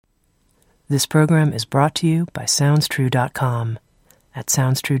This program is brought to you by SoundsTrue.com. At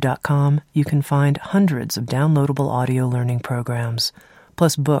SoundsTrue.com, you can find hundreds of downloadable audio learning programs,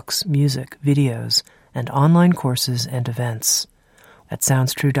 plus books, music, videos, and online courses and events. At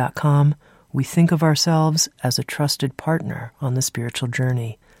SoundsTrue.com, we think of ourselves as a trusted partner on the spiritual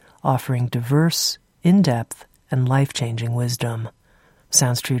journey, offering diverse, in-depth, and life-changing wisdom.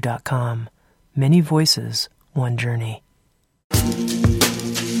 SoundsTrue.com. Many voices, one journey.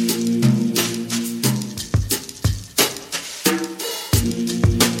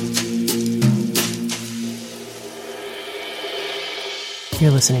 You're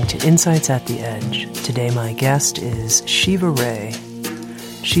listening to Insights at the Edge. Today my guest is Shiva Rea.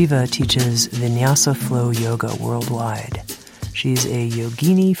 Shiva teaches vinyasa flow yoga worldwide. She's a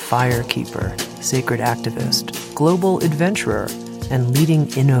yogini fire keeper, sacred activist, global adventurer, and leading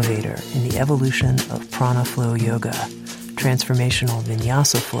innovator in the evolution of prana flow yoga, transformational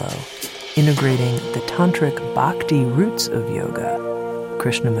vinyasa flow, integrating the tantric bhakti roots of yoga,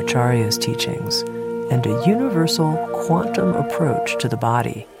 Krishnamacharya's teachings, and a universal quantum approach to the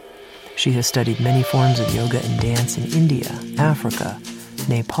body. She has studied many forms of yoga and dance in India, Africa,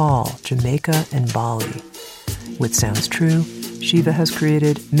 Nepal, Jamaica, and Bali. With Sounds True, Shiva has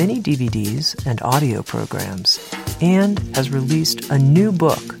created many DVDs and audio programs, and has released a new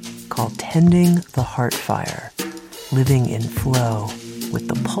book called Tending the Heart Fire, Living in Flow with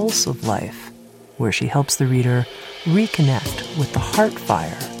the Pulse of Life, where she helps the reader reconnect with the heart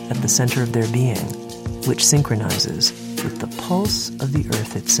fire at the center of their being, which synchronizes with the pulse of the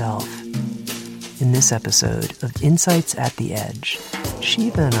earth itself. In this episode of Insights at the Edge,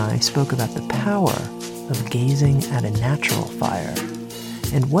 Shiva and I spoke about the power of gazing at a natural fire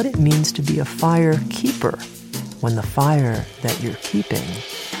and what it means to be a fire keeper when the fire that you're keeping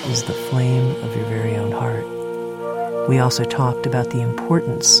is the flame of your very own heart. We also talked about the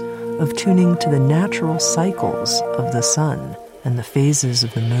importance of tuning to the natural cycles of the sun and the phases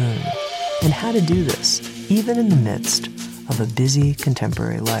of the moon, and how to do this, even in the midst of a busy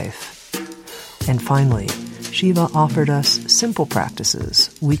contemporary life. And finally, Shiva offered us simple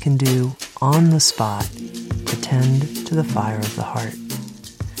practices we can do on the spot to tend to the fire of the heart.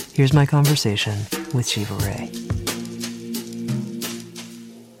 Here's my conversation with Shiva Rea.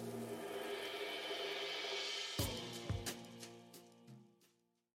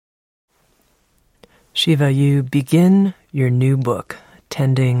 Shiva, you begin your new book,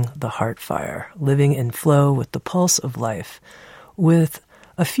 Tending the Heart Fire, Living in Flow with the Pulse of Life, with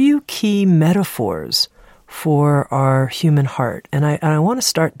a few key metaphors for our human heart. And I want to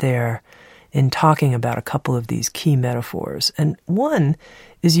start there in talking about a couple of these key metaphors. And one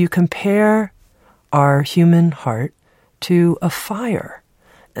is you compare our human heart to a fire.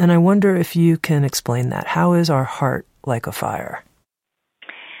 And I wonder if you can explain that. How is our heart like a fire?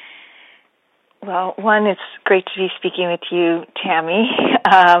 Well, one, it's great to be speaking with you, Tami.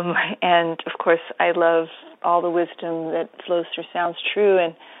 And, of course, I love all the wisdom that flows through Sounds True.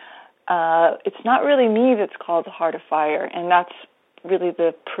 And it's not really me that's called the heart of fire. And that's really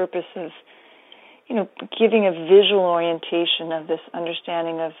the purpose of, giving a visual orientation of this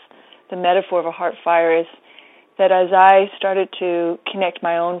understanding of the metaphor of a heart fire is that as I started to connect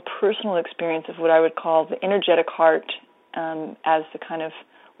my own personal experience of what I would call the energetic heart as the kind of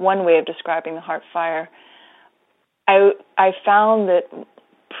one way of describing the heart fire, I found that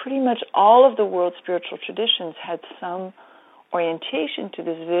pretty much all of the world's spiritual traditions had some orientation to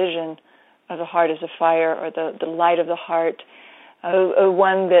this vision of the heart as a fire, or the light of the heart,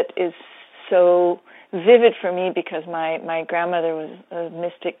 one that is so vivid for me because my grandmother was a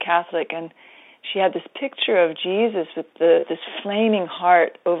mystic Catholic, and she had this picture of Jesus with this flaming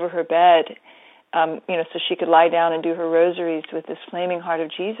heart over her bed, so she could lie down and do her rosaries with this flaming heart of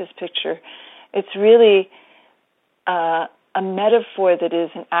Jesus picture. It's really a metaphor that is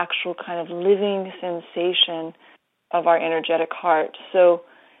an actual kind of living sensation of our energetic heart. So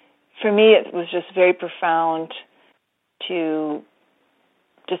for me, it was just very profound to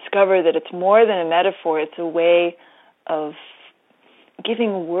discover that it's more than a metaphor. It's a way of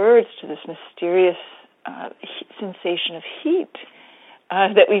giving words to this mysterious sensation of heat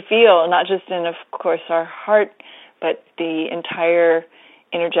that we feel, not just in, of course, our heart, but the entire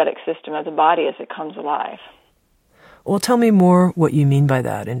energetic system of the body as it comes alive. Well, tell me more what you mean by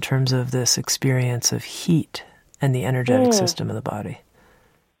that in terms of this experience of heat and the energetic system of the body.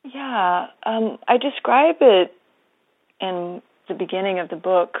 Yeah, I describe it in the beginning of the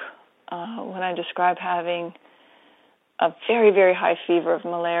book when I describe having a very, very high fever of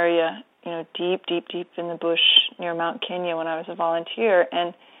malaria, deep, deep, deep in the bush near Mount Kenya when I was a volunteer.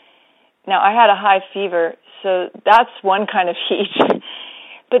 And now I had a high fever, so that's one kind of heat.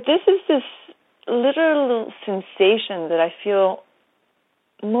 But this is this literal sensation that I feel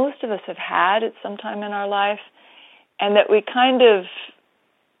most of us have had at some time in our life, and that we kind of,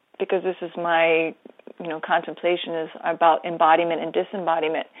 because this is my, contemplation is about embodiment and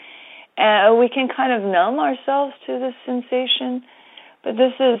disembodiment, we can kind of numb ourselves to this sensation. But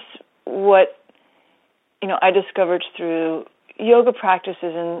this is what, I discovered through yoga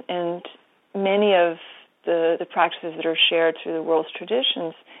practices and many of the practices that are shared through the world's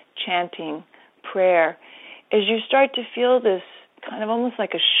traditions, chanting, prayer, is you start to feel this kind of almost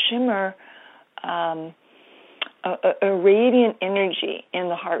like a shimmer, a radiant energy in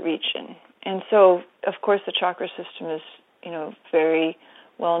the heart region. And so, of course, the chakra system is, very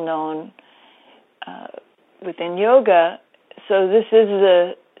well known within yoga. So this is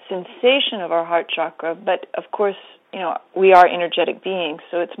the sensation of our heart chakra, but of course, we are energetic beings,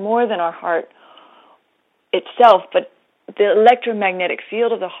 so it's more than our heart itself, but the electromagnetic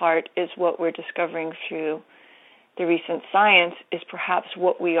field of the heart is what we're discovering through the recent science, is perhaps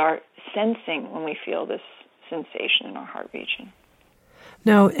what we are sensing when we feel this sensation in our heart region.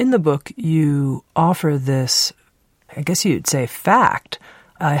 Now, in the book, you offer this, I guess you'd say, fact.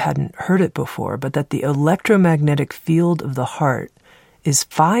 I hadn't heard it before, but that the electromagnetic field of the heart is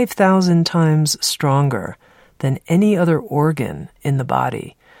 5,000 times stronger than any other organ in the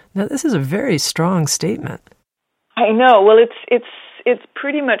body. Now, this is a very strong statement. I know. Well, it's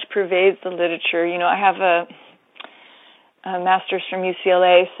pretty much pervades the literature. I have a master's from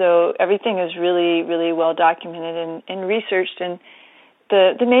UCLA, so everything is really, really well documented and researched. And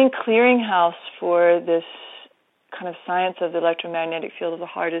the main clearinghouse for this kind of science of the electromagnetic field of the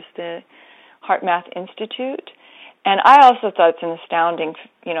heart is the Heart Math Institute. And I also thought it's an astounding,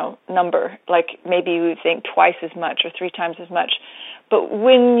 number. Like maybe you would think twice as much or 3 times as much. But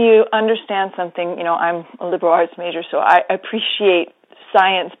when you understand something, I'm a liberal arts major, so I appreciate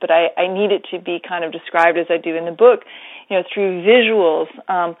science, but I need it to be kind of described as I do in the book, through visuals,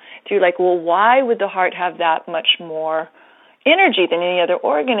 through why would the heart have that much more energy than any other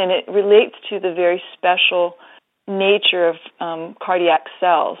organ? And it relates to the very special nature of cardiac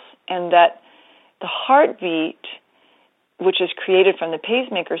cells, and that the heartbeat, which is created from the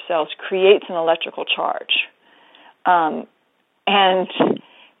pacemaker cells, creates an electrical charge. And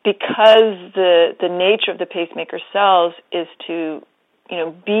because the nature of the pacemaker cells is to,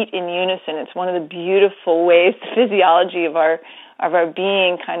 beat in unison, it's one of the beautiful ways the physiology of our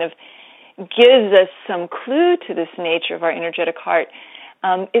being kind of gives us some clue to this nature of our energetic heart.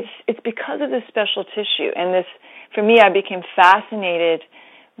 It's because of this special tissue. And this, for me, I became fascinated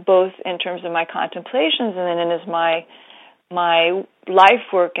both in terms of my contemplations and then as my life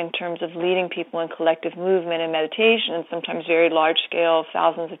work in terms of leading people in collective movement and meditation, and sometimes very large scale,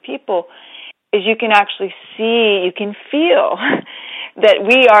 thousands of people, is you can actually see, you can feel that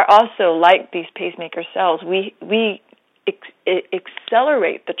we are also like these pacemaker cells. We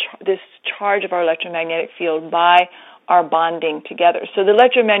accelerate this charge of our electromagnetic field by our bonding together. So the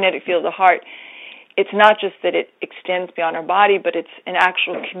electromagnetic field of the heart, it's not just that it extends beyond our body, but it's an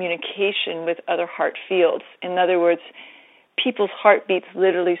actual communication with other heart fields. In other words, people's heartbeats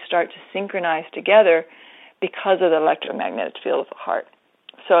literally start to synchronize together because of the electromagnetic field of the heart.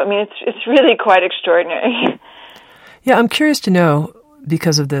 So, it's really quite extraordinary. Yeah, I'm curious to know,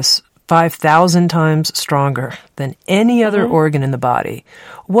 because of this 5,000 times stronger than any other organ in the body,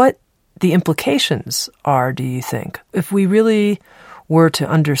 what the implications are, do you think? If we really were to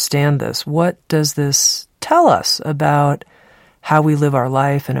understand this, what does this tell us about how we live our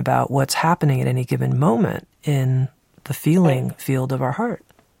life and about what's happening at any given moment in the feeling field of our heart?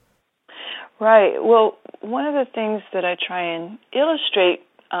 Right. Well, one of the things that I try and illustrate,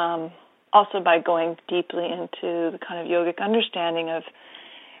 also by going deeply into the kind of yogic understanding of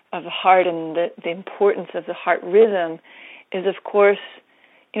the heart and the importance of the heart rhythm, is, of course,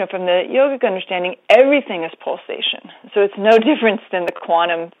 from the yogic understanding, everything is pulsation. So it's no difference than the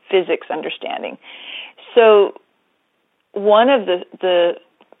quantum physics understanding. So one of the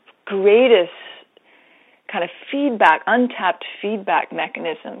greatest kind of feedback, untapped feedback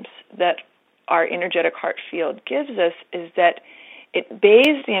mechanisms that our energetic heart field gives us is that it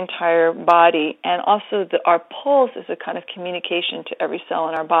bathes the entire body, and also our pulse is a kind of communication to every cell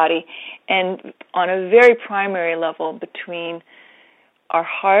in our body, and on a very primary level between our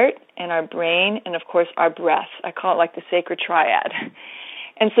heart and our brain and, of course, our breath. I call it like the sacred triad.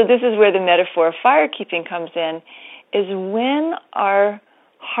 And so this is where the metaphor of fire keeping comes in, is when our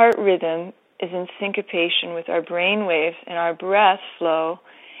heart rhythm is in syncopation with our brain waves and our breath flow,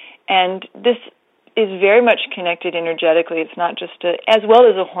 and this is very much connected energetically. It's not just as well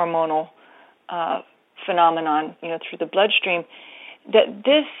as a hormonal phenomenon, through the bloodstream. that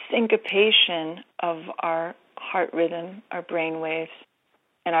this syncopation of our heart rhythm, our brain waves,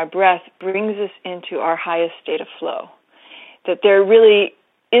 and our breath brings us into our highest state of flow. That there really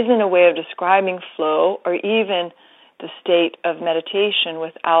isn't a way of describing flow or even the state of meditation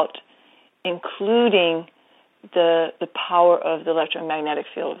without including the power of the electromagnetic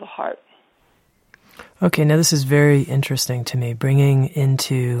field of the heart. Okay, now this is very interesting to me, bringing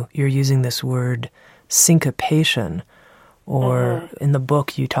into, you're using this word syncopation, or in the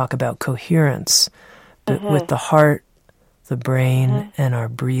book you talk about coherence, but with the heart, the brain, and our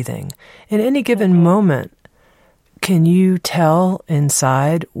breathing. In any given moment, can you tell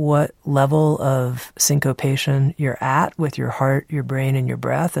inside what level of syncopation you're at with your heart, your brain, and your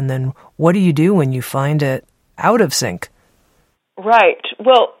breath? And then what do you do when you find it out of sync? Right.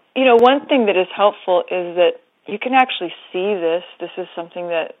 Well, one thing that is helpful is that you can actually see this. This is something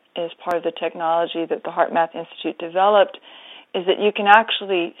that is part of the technology that the Heart Math Institute developed, is that you can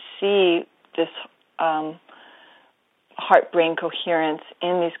actually see this heart-brain coherence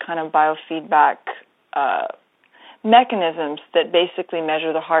in these kind of biofeedback mechanisms that basically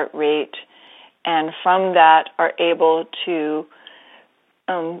measure the heart rate, and from that are able to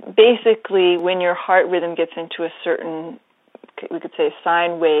basically, when your heart rhythm gets into a certain, we could say,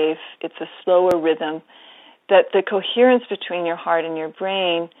 sine wave, it's a slower rhythm, that the coherence between your heart and your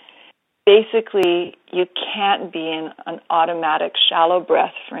brain, basically you can't be in an automatic shallow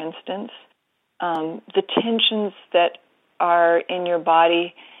breath, for instance. The tensions that are in your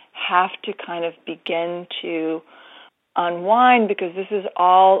body have to kind of begin to unwind, because this is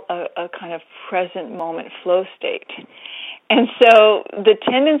all a kind of present moment flow state. And so the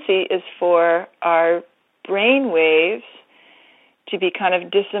tendency is for our brain waves to be kind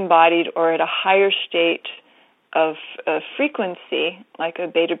of disembodied or at a higher state of frequency, like a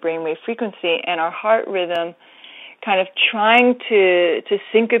beta brainwave frequency, and our heart rhythm kind of trying to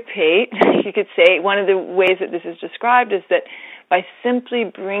syncopate. You could say one of the ways that this is described is that by simply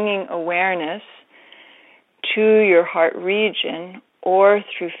bringing awareness to your heart region, or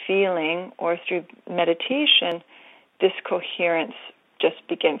through feeling, or through meditation, this coherence just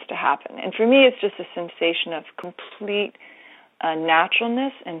begins to happen. And for me, it's just a sensation of complete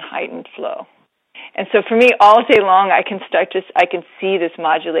naturalness and heightened flow. And so for me, all day long, I can see this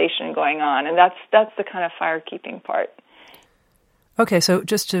modulation going on, and that's the kind of fire-keeping part. Okay, so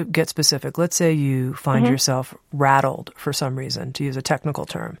just to get specific, let's say you find yourself rattled for some reason, to use a technical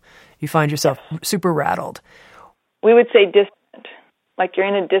term. You find yourself super rattled. We would say dissonant, like you're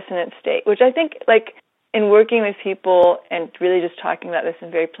in a dissonant state, which I think, like, in working with people and really just talking about this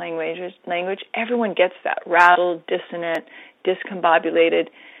in very plain language, everyone gets that, rattled, dissonant, discombobulated.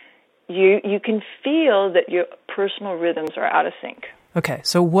 You can feel that your personal rhythms are out of sync. Okay,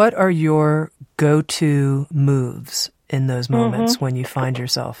 so what are your go-to moves in those moments when you find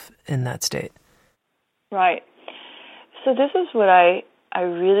yourself in that state? Right. So this is what I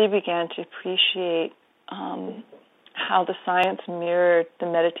really began to appreciate, how the science mirrored the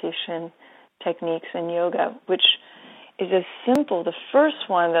meditation techniques in yoga, which is as simple. The first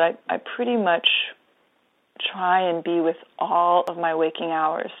one that I pretty much try and be with all of my waking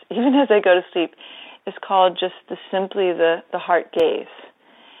hours, even as I go to sleep, is called just simply the heart gaze.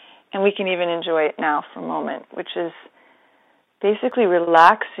 And we can even enjoy it now for a moment, which is basically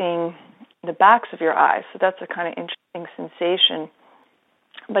relaxing the backs of your eyes. So that's a kind of interesting sensation.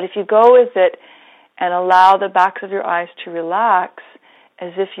 But if you go with it and allow the backs of your eyes to relax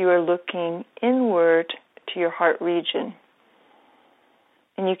as if you are looking inward to your heart region.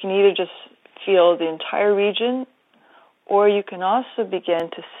 And you can either just feel the entire region, or you can also begin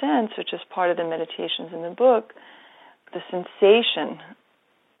to sense, which is part of the meditations in the book, the sensation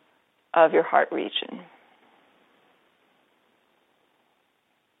of your heart region.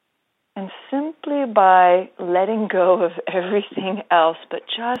 And simply by letting go of everything else but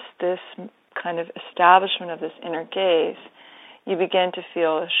just this kind of establishment of this inner gaze, you begin to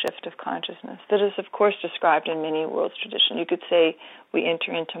feel a shift of consciousness that is, of course, described in many worlds' tradition. You could say we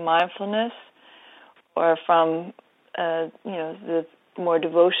enter into mindfulness, or from the more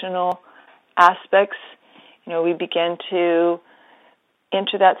devotional aspects, we begin to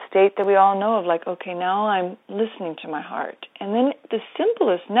enter that state that we all know of, like, okay, now I'm listening to my heart. And then the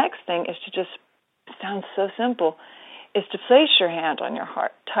simplest next thing is to just, sounds so simple, is to place your hand on your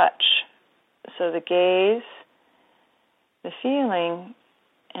heart, touch. So the gaze, the feeling,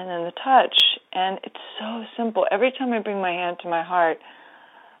 and then the touch. And it's so simple. Every time I bring my hand to my heart,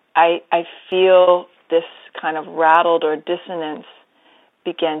 I feel this kind of rattled or dissonance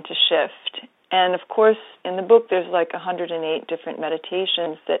begin to shift. And of course, in the book, there's like 108 different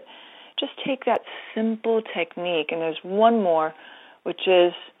meditations that just take that simple technique. And there's one more, which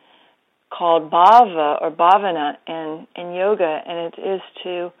is called bhava or bhavana in yoga, and it is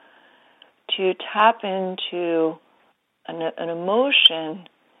to tap into an emotion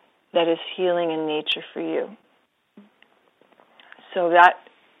that is healing in nature for you. So that,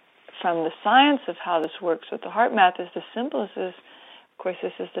 from the science of how this works with the heart math, is the simplest is, of course,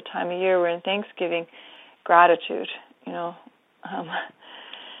 this is the time of year we're in Thanksgiving, gratitude.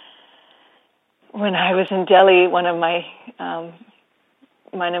 When I was in Delhi, one of my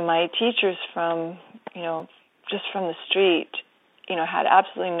teachers from, just from the street, had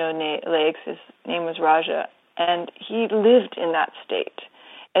absolutely no legs. His name was Raja, and he lived in that state.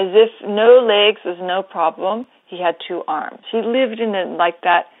 As if no legs was no problem, he had two arms. He lived in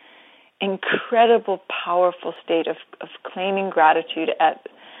that incredible, powerful state of claiming gratitude at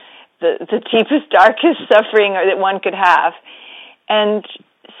the deepest, darkest suffering that one could have. And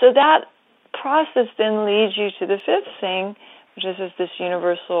so that process then leads you to the fifth thing, which is this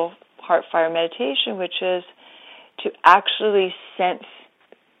universal heart fire meditation, which is to actually sense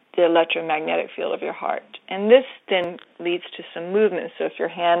the electromagnetic field of your heart. And this then leads to some movement. So if your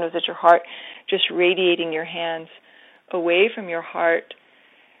hand was at your heart, just radiating your hands away from your heart,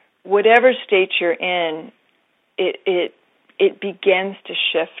 whatever state you're in, it begins to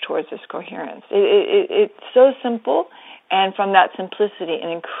shift towards this coherence. It's so simple, and from that simplicity, an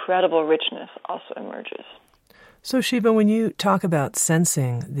incredible richness also emerges. So Shiva, when you talk about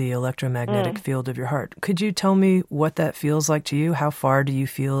sensing the electromagnetic field of your heart, could you tell me what that feels like to you? How far do you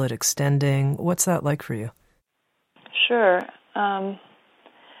feel it extending? What's that like for you? Sure.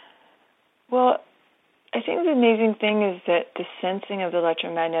 Well, I think the amazing thing is that the sensing of the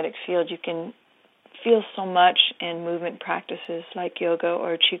electromagnetic field, you can feel so much in movement practices like yoga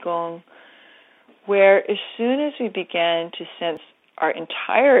or qigong, where as soon as we begin to sense our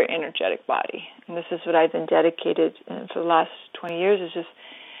entire energetic body, and this is what I've been dedicated for the last 20 years, is just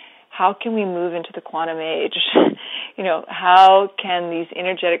how can we move into the quantum age? How can these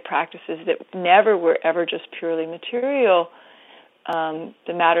energetic practices that never were ever just purely material,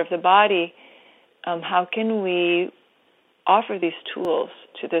 the matter of the body, how can we offer these tools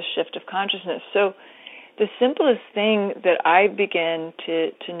to this shift of consciousness? So the simplest thing that I begin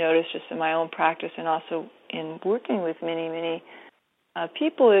to notice just in my own practice and also in working with many, many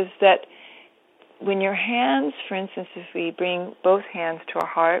people is that when your hands, for instance, if we bring both hands to our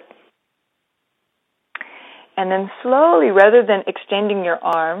heart, and then slowly, rather than extending your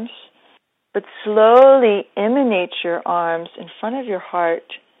arms, but slowly emanate your arms in front of your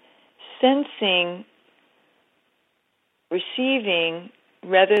heart, sensing, receiving,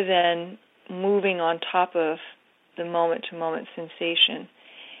 rather than moving on top of the moment-to-moment sensation.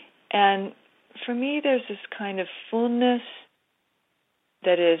 And for me, there's this kind of fullness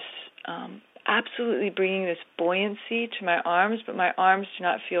that is absolutely bringing this buoyancy to my arms, but my arms do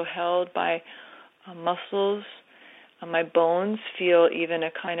not feel held by muscles. My bones feel even a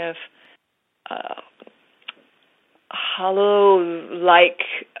kind of hollow-like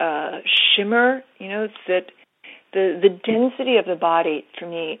shimmer. It's that the density of the body, for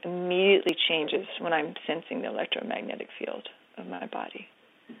me, immediately changes when I'm sensing the electromagnetic field of my body.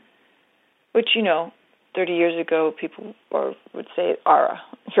 Which, 30 years ago, people would say aura,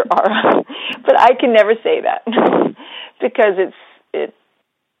 your aura. But I can never say that because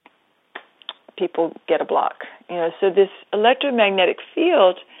people get a block. So this electromagnetic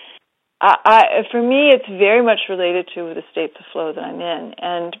field, for me, it's very much related to the states of flow that I'm in.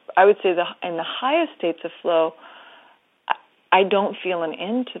 And I would say in the highest states of flow, I don't feel an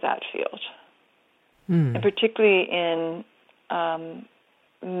end to that field. And particularly in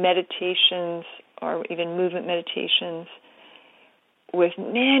meditations or even movement meditations with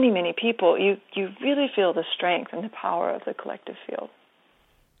many, many people, you really feel the strength and the power of the collective field.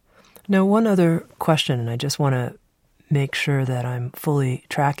 Now, one other question, and I just want to make sure that I'm fully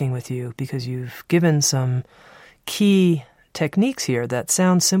tracking with you, because you've given some key techniques here that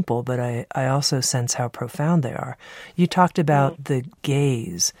sound simple, but I also sense how profound they are. You talked about the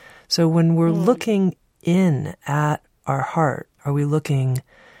gaze. So when we're looking in at our heart, are we looking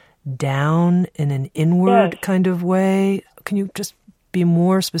down in an inward kind of way? Can you just be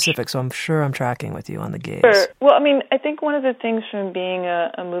more specific so I'm sure I'm tracking with you on the gaze? Sure. Well, I think one of the things from being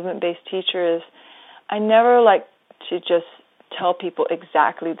a movement-based teacher is I never like to just tell people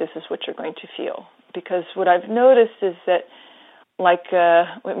exactly this is what you're going to feel. Because what I've noticed is that, like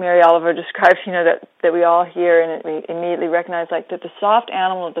what Mary Oliver describes, that we all hear and we immediately recognize, like that the soft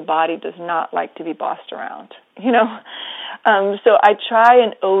animal of the body does not like to be bossed around, So I try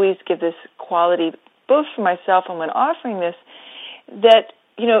and always give this quality, both for myself and when offering this, that,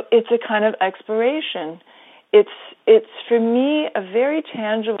 it's a kind of exploration. it's for me a very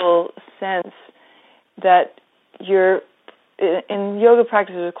tangible sense that you're, in yoga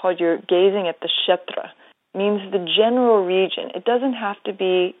practice it's called, you're gazing at the kshetra, means the general region. It doesn't have to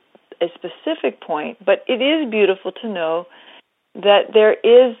be a specific point, but it is beautiful to know that there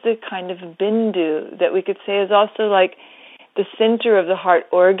is the kind of bindu that we could say is also like the center of the heart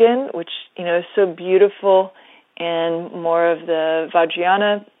organ, which, is so beautiful in more of the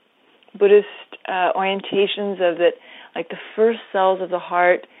Vajrayana Buddhist orientations of that, like the first cells of the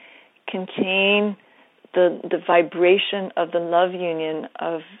heart contain the vibration of the love union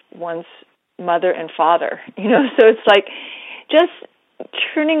of one's mother and father. So it's like just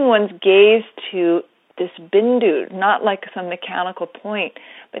turning one's gaze to this bindu, not like some mechanical point,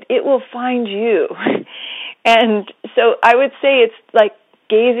 but it will find you. And so I would say it's like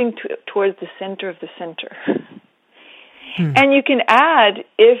gazing towards the center of the center. And you can add,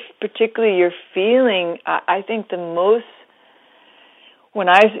 if particularly you're feeling, I think the most, when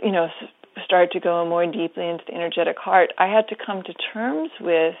I, started to go more deeply into the energetic heart, I had to come to terms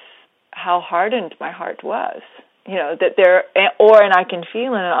with how hardened my heart was. That there, and I can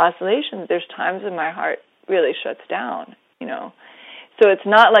feel in an oscillation, there's times when my heart really shuts down, So it's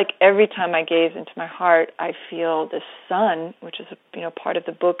not like every time I gaze into my heart, I feel the sun, which is, part of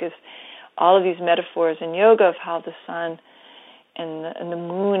the book is all of these metaphors in yoga of how the sun and the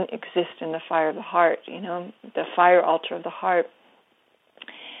moon exist in the fire of the heart, the fire altar of the heart.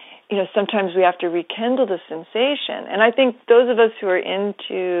 Sometimes we have to rekindle the sensation. And I think those of us who are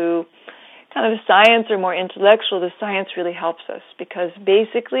into kind of science or more intellectual, the science really helps us, because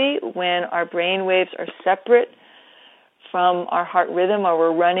basically when our brain waves are separate from our heart rhythm or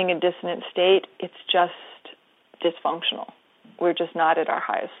we're running a dissonant state, it's just dysfunctional. We're just not at our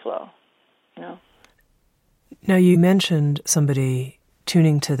highest flow, Now, you mentioned somebody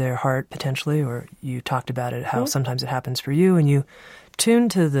tuning to their heart potentially, or you talked about it, how sometimes it happens for you, and you tune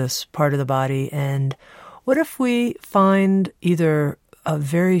to this part of the body. And what if we find either a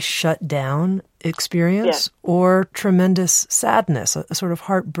very shut down experience or tremendous sadness, a sort of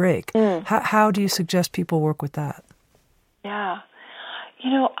heartbreak? How do you suggest people work with that? Yeah.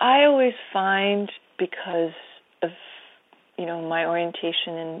 I always find, because of, my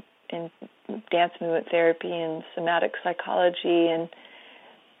orientation in dance movement therapy and somatic psychology, and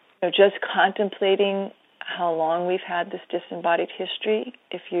just contemplating how long we've had this disembodied history.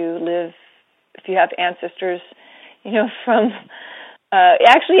 If you have ancestors, from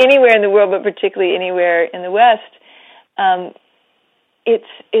actually anywhere in the world, but particularly anywhere in the West,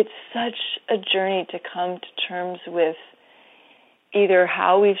 it's such a journey to come to terms with either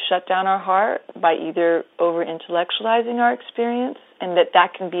how we've shut down our heart by either over-intellectualizing our experience, and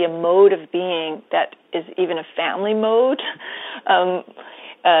that can be a mode of being that is even a family mode.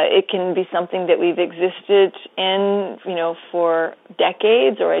 It can be something that we've existed in, for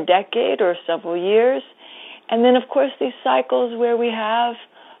decades or a decade or several years. And then, of course, these cycles where we have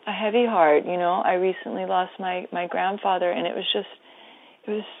a heavy heart. I recently lost my grandfather, and it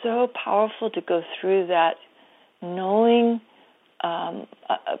was so powerful to go through that, knowing,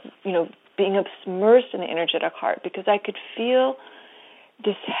 being immersed in the energetic heart, because I could feel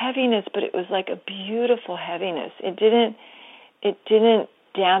this heaviness, but it was like a beautiful heaviness. It didn't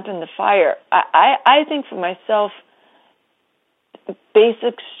dampen the fire. I think for myself,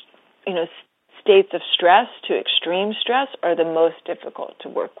 basic, states of stress to extreme stress are the most difficult to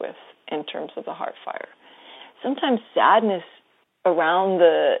work with in terms of the heart fire. Sometimes sadness around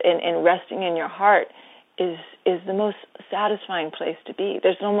and resting in your heart is the most satisfying place to be.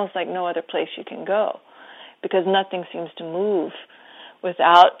 There's almost like no other place you can go, because nothing seems to move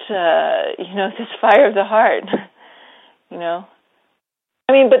without this fire of the heart.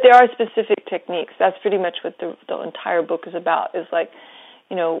 But there are specific techniques. That's pretty much what the entire book is about. Is like,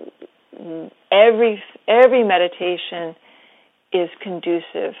 every meditation is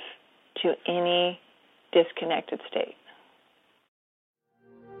conducive to any disconnected state.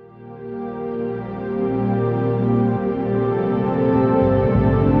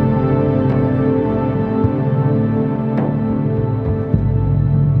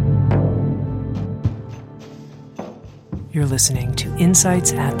 You're listening to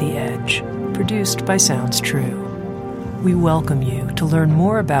Insights at the Edge, produced by Sounds True. We welcome you to learn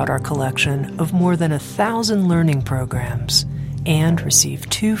more about our collection of more than 1,000 learning programs and receive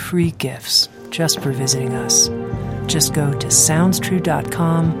 2 free gifts just for visiting us. Just go to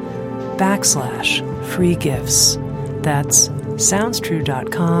SoundsTrue.com/free gifts. That's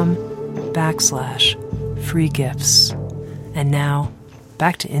SoundsTrue.com/free gifts. And now,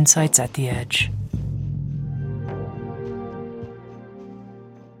 back to Insights at the Edge.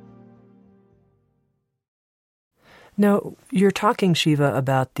 Now, you're talking, Shiva,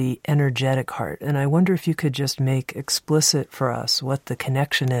 about the energetic heart, and I wonder if you could just make explicit for us what the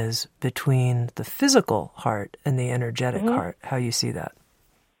connection is between the physical heart and the energetic heart, how you see that.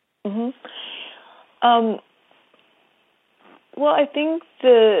 Well, I think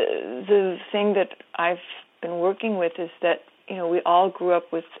the thing that I've been working with is that, we all grew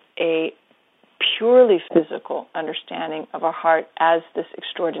up with a purely physical understanding of our heart as this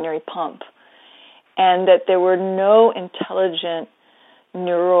extraordinary pump, and that there were no intelligent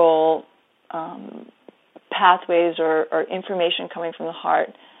neural pathways or information coming from the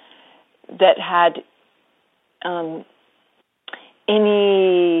heart that had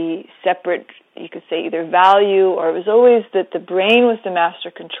any separate, you could say, either value, or it was always that the brain was the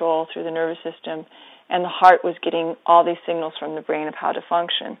master control through the nervous system, and the heart was getting all these signals from the brain of how to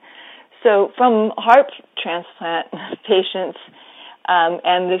function. So from heart transplant patients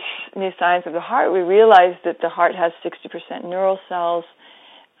and this new science of the heart, we realized that the heart has 60% neural cells,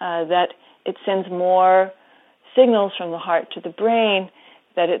 that it sends more signals from the heart to the brain,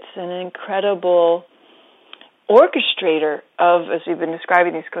 that it's an incredible orchestrator of, as we've been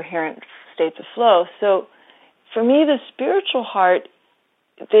describing, these coherent states of flow. So for me, the spiritual heart,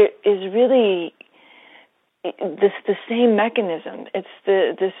 there is really the same mechanism. It's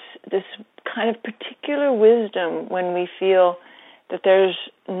this kind of particular wisdom when we feel that there's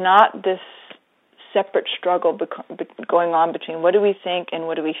not this separate struggle going on between what do we think and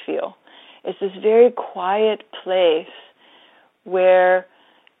what do we feel. It's this very quiet place where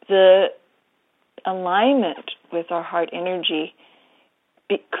the alignment with our heart energy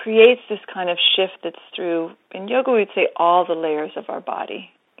creates this kind of shift that's through, in yoga we'd say, all the layers of our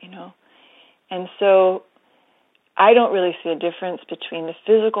body, And so I don't really see a difference between the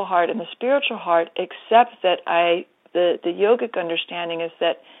physical heart and the spiritual heart, except that the yogic understanding is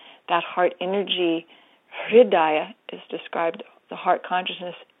that heart energy, hridaya, is described, the heart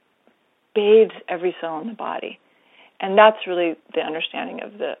consciousness, bathes every cell in the body. And that's really the understanding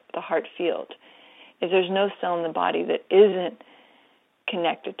of the heart field, is there's no cell in the body that isn't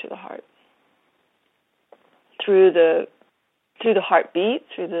connected to the heart. Through the heartbeat,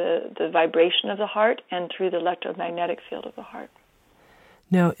 through the vibration of the heart, and through the electromagnetic field of the heart.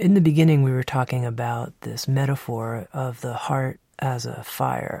 Now, in the beginning, we were talking about this metaphor of the heart as a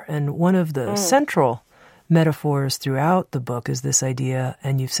fire. And one of the central metaphors throughout the book is this idea,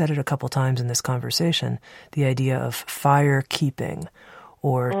 and you've said it a couple times in this conversation, the idea of fire keeping,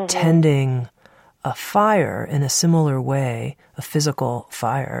 or tending a fire in a similar way, a physical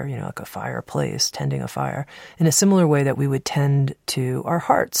fire, like a fireplace, tending a fire, in a similar way that we would tend to our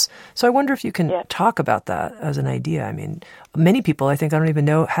hearts. So I wonder if you can talk about that as an idea. I mean, many people, I think, I don't even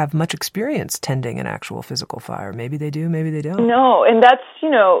know, have much experience tending an actual physical fire. Maybe they do, maybe they don't. No, and that's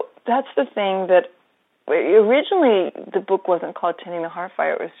the thing that originally the book wasn't called Tending the Heart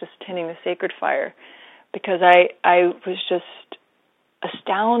Fire, it was just Tending the Sacred Fire, because I was just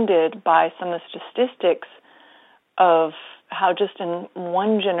astounded by some of the statistics of how just in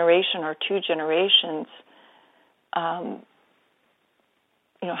one generation or two generations,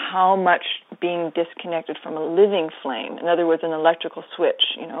 how much being disconnected from a living flame, in other words, an electrical switch.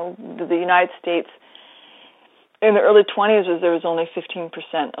 The United States in the early 20s there was only 15%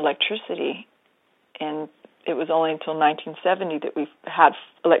 electricity, and it was only until 1970 that we had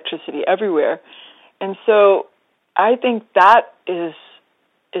electricity everywhere. And so I think that is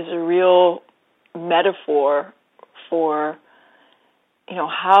a real metaphor for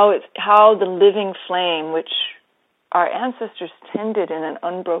how the living flame, which our ancestors tended in an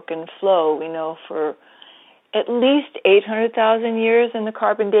unbroken flow, we know, for at least 800,000 years in the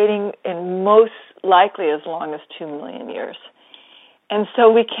carbon dating, and most likely as long as 2 million years. And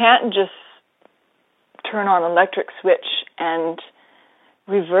so we can't just turn on an electric switch and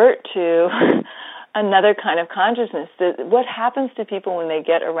revert to another kind of consciousness. What happens to people when they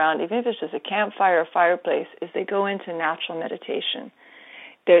get around, even if it's just a campfire or fireplace, is they go into natural meditation.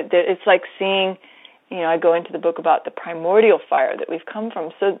 It's like seeing, I go into the book about the primordial fire that we've come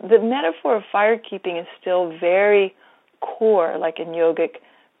from. So the metaphor of fire keeping is still very core, like in yogic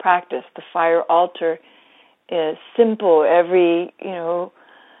practice. The fire altar is simple. Every,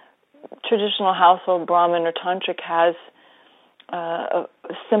 traditional household, Brahmin or Tantric, has a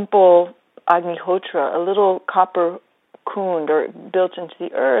simple Agnihotra, a little copper kund or built into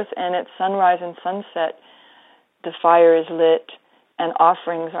the earth, and at sunrise and sunset, the fire is lit, and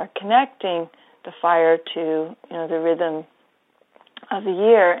offerings are connecting the fire to the rhythm of the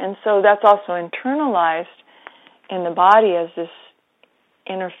year. And so that's also internalized in the body as this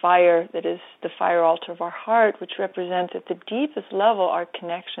inner fire that is the fire altar of our heart, which represents at the deepest level our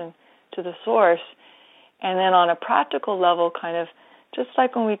connection to the source. And then on a practical level, kind of just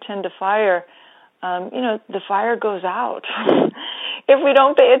like when we tend to fire, the fire goes out if we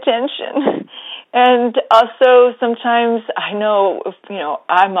don't pay attention. And also sometimes I know,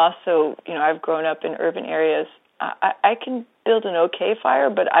 I'm also, I've grown up in urban areas. I can build an okay fire,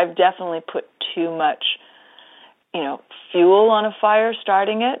 but I've definitely put too much, fuel on a fire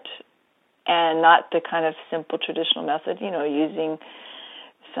starting it, and not the kind of simple traditional method, using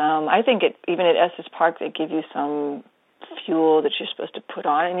some, I think even at Estes Park, they give you some fuel that you're supposed to put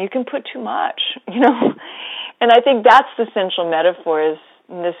on, and you can put too much, And I think that's the central metaphor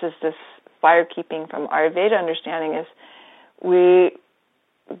and this is this fire keeping from Ayurveda understanding is we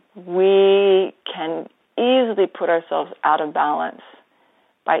can easily put ourselves out of balance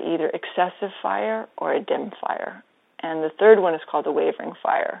by either excessive fire or a dim fire. And the third one is called the wavering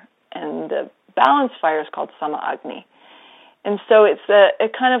fire. And the balanced fire is called Sama Agni. And so it's a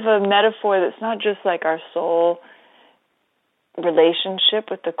kind of a metaphor that's not just like our soul relationship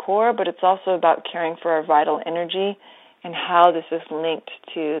with the core, but it's also about caring for our vital energy and how this is linked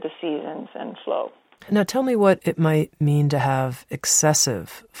to the seasons and flow. Now tell me what it might mean to have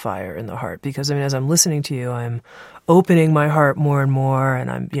excessive fire in the heart, because as I'm listening to you, I'm opening my heart more and more,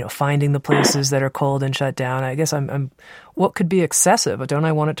 and I'm finding the places that are cold and shut down. I guess I'm what could be excessive? Don't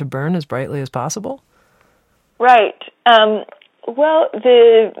I want it to burn as brightly as possible? Right. Well,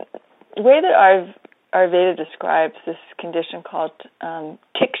 the way that Ayurveda describes this condition called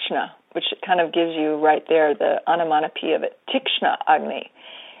tikshna, which kind of gives you right there the onomatopoeia of it, tikshna agni.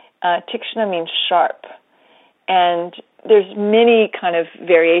 Tikshna means sharp, and there's many kind of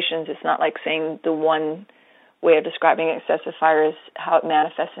variations. It's not like saying the one way of describing excessive fire is how it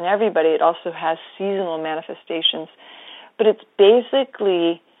manifests in everybody. It also has seasonal manifestations, but it's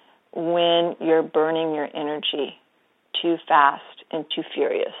basically when you're burning your energy too fast and too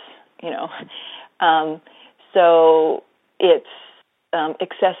furious, So it's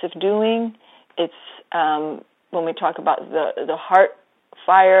excessive doing. It's when we talk about the heart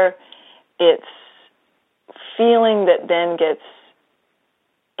fire, it's feeling that then gets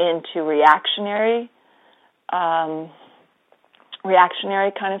into reactionary kind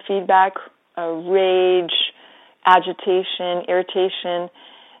of feedback, rage, agitation, irritation.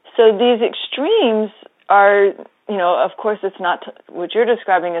 So these extremes are, of course it's not what you're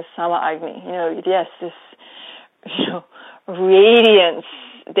describing as Sama Agni. Yes, this, radiance.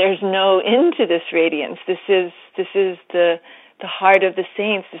 There's no end to this radiance. This is the heart of the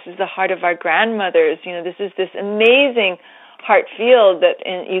saints. This is the heart of our grandmothers. This is this amazing heart field that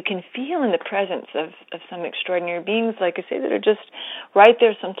you can feel in the presence of some extraordinary beings, like I say, that are just right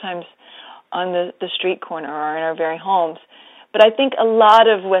there sometimes on the street corner or in our very homes. But I think a lot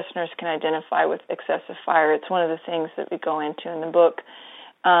of Westerners can identify with excessive fire. It's one of the things that we go into in the book.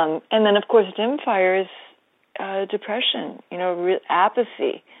 And then, of course, dim fire is depression,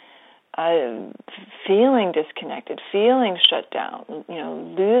 apathy, feeling disconnected, feeling shut down,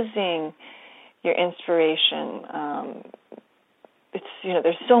 losing your inspiration. It's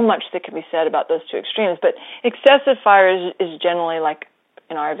there's so much that can be said about those two extremes, but excessive fire is generally, like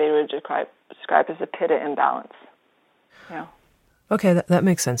in Ayurveda, would describe as a pitta imbalance. Okay, that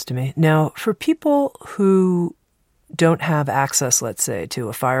makes sense to me. Now, for people who don't have access, let's say, to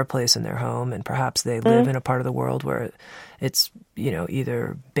a fireplace in their home, and perhaps they live in a part of the world where it's,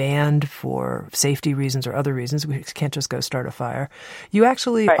 either banned for safety reasons or other reasons, we can't just go start a fire. You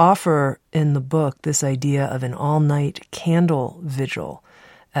actually offer in the book this idea of an all-night candle vigil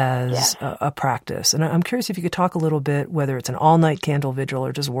as a practice. And I'm curious if you could talk a little bit, whether it's an all-night candle vigil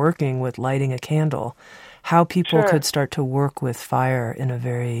or just working with lighting a candle, how people could start to work with fire in a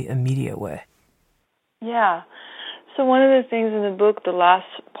very immediate way. Yeah. So one of the things in the book, the last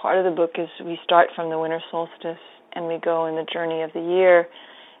part of the book, is we start from the winter solstice and we go in the journey of the year.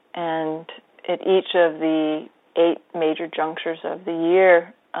 And at each of the 8 major junctures of the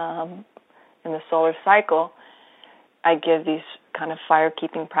year in the solar cycle, I give these kind of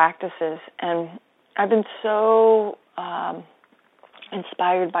fire-keeping practices. And I've been so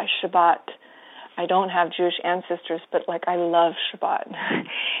inspired by Shabbat. I don't have Jewish ancestors, but I love Shabbat.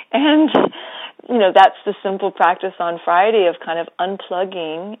 And, that's the simple practice on Friday of kind of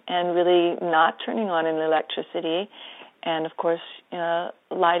unplugging and really not turning on an electricity. And, of course,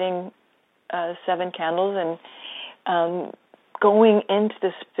 lighting 7 candles and going into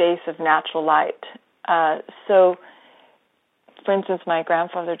the space of natural light. So, for instance, my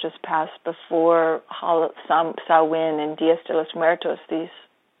grandfather just passed before Samhain and Dias de los Muertos, these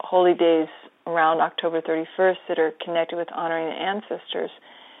holy days around October 31st that are connected with honoring the ancestors.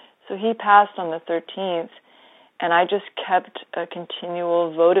 So he passed on the 13th, and I just kept a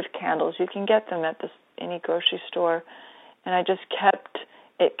continual votive candles. You can get them any grocery store, and I just kept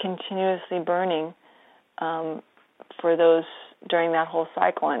it continuously burning for those during that whole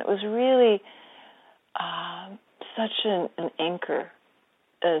cycle, and it was really such an anchor,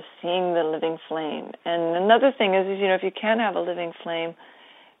 seeing the living flame. And another thing is, if you can't have a living flame,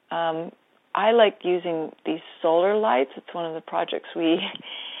 I like using these solar lights. It's one of the projects we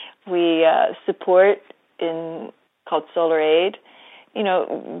support called Solar Aid.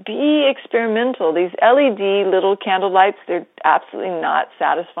 Be experimental. These LED little candle lights, they're absolutely not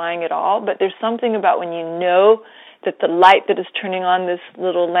satisfying at all, but there's something about when you know that the light that is turning on this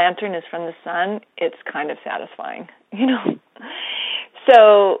little lantern is from the sun, it's kind of satisfying,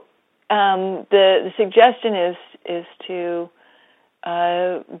 So the suggestion is to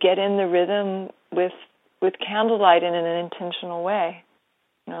get in the rhythm with candlelight in an intentional way.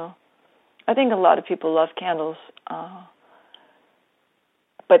 I think a lot of people love candles,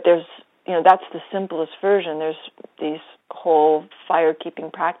 but there's that's the simplest version. There's these whole fire-keeping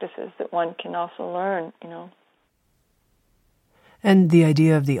practices that one can also learn. And the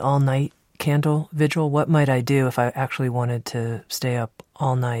idea of the all-night candle vigil, what might I do if I actually wanted to stay up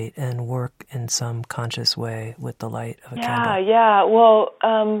all night and work in some conscious way with the light of a candle? Yeah. Well,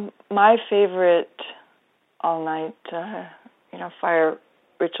 my favorite all-night, fire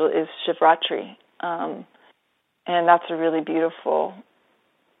ritual is Shiva Rea, and that's a really beautiful,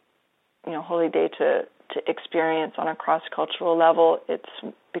 holy day to experience on a cross-cultural level. It's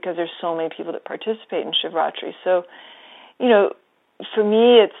because there's so many people that participate in Shiva Rea. So, for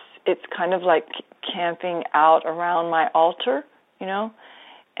me, it's kind of like camping out around my altar,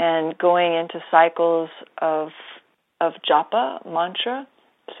 and going into cycles of japa, mantra.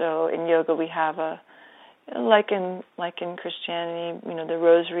 So in yoga we have like in Christianity, the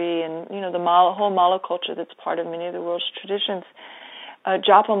rosary and the whole mala culture that's part of many of the world's traditions.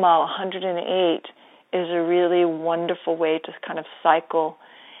 Japa mala 108 is a really wonderful way to kind of cycle,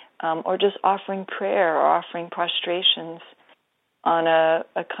 or just offering prayer or offering prostrations on a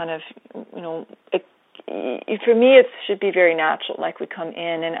kind of, for me it should be very natural, like we come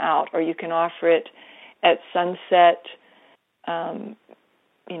in and out, or you can offer it at sunset,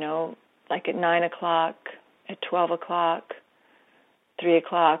 like at 9 o'clock, at 12 o'clock, 3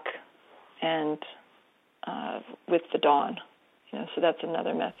 o'clock, and with the dawn. So that's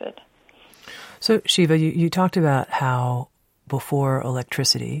another method. So Shiva, you talked about how before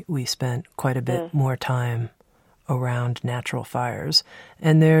electricity we spent quite a bit more time around natural fires.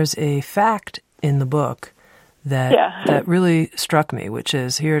 And there's a fact in the book that really struck me, which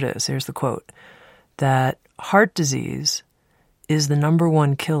is, here it is, here's the quote, that heart disease is the number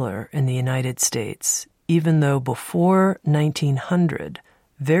one killer in the United States, even though before 1900,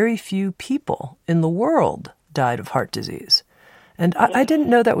 very few people in the world died of heart disease. And I didn't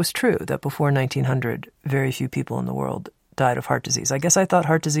know that was true, that before 1900, very few people in the world died of heart disease. I guess I thought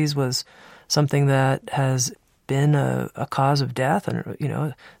heart disease was something that has been a cause of death, and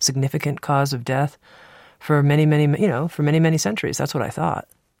a significant cause of death for many centuries. That's what I thought.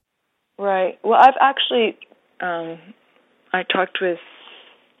 Right. Well, I've actually I talked with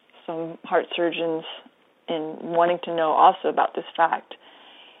some heart surgeons in wanting to know also about this fact,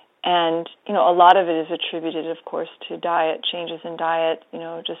 and a lot of it is attributed, of course, to diet changes in diet.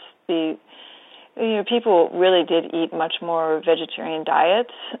 People really did eat much more vegetarian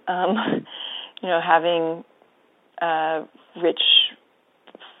diets. Having rich,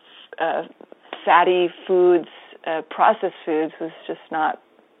 fatty foods, processed foods was just not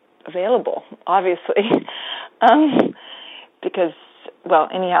available, obviously. Because,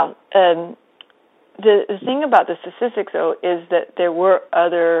 anyhow, the thing about the statistics, though, is that there were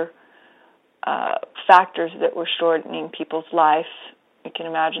other factors that were shortening people's life. You can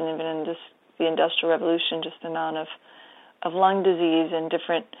imagine, even in the Industrial Revolution, just the amount of lung disease and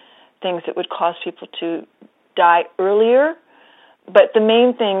different things that would cause people to die earlier. But the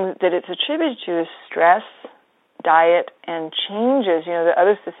main thing that it's attributed to is stress, diet, and changes. The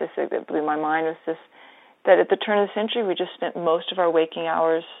other statistic that blew my mind was that at the turn of the century, we just spent most of our waking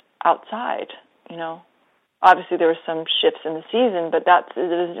hours outside. Obviously there were some shifts in the season, but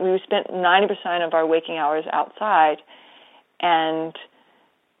we spent 90% of our waking hours outside. And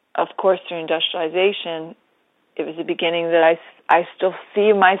of course, through industrialization, it was the beginning that I still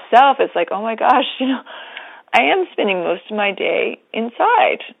see myself. It's like, oh my gosh, I am spending most of my day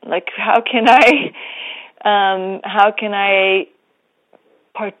inside. Like, how can I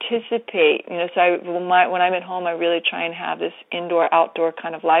participate? So when I'm at home, I really try and have this indoor-outdoor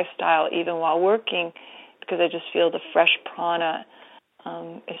kind of lifestyle, even while working, because I just feel the fresh prana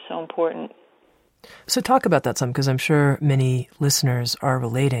is so important. So talk about that some, because I'm sure many listeners are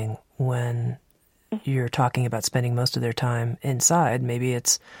relating when you're talking about spending most of their time inside. Maybe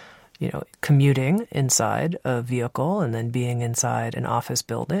it's, commuting inside a vehicle and then being inside an office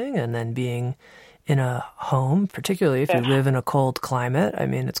building and then being in a home, particularly if you live in a cold climate. I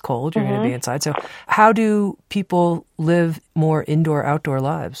mean, it's cold, you're going to be inside. So how do people live more indoor-outdoor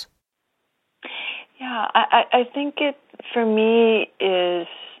lives? Yeah, I think it, for me, is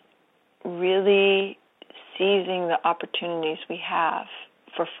really seizing the opportunities we have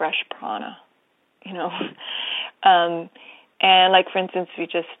for fresh prana, And like, for instance,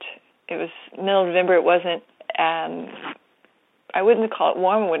 it was middle of November. It wasn't, I wouldn't call it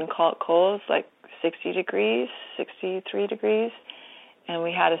warm, I wouldn't call it cold. It's like 60 degrees, 63 degrees. And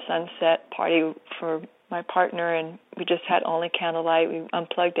we had a sunset party for my partner, and we just had only candlelight. We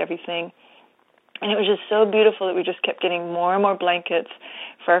unplugged everything. And it was just so beautiful that we just kept getting more and more blankets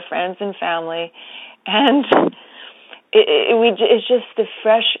for our friends and family. And it's just the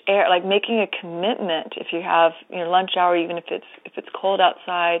fresh air, like making a commitment if you have lunch hour, even if it's cold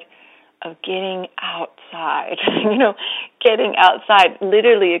outside, of getting outside, getting outside,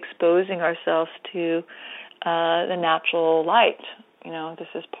 literally exposing ourselves to the natural light. This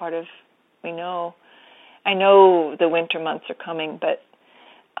is part of, I know the winter months are coming, but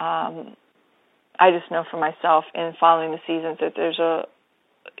I just know for myself in following the seasons that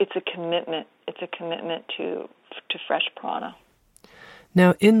it's a commitment. It's a commitment to fresh prana.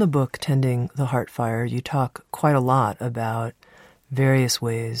 Now, in the book, Tending the Heart Fire, you talk quite a lot about various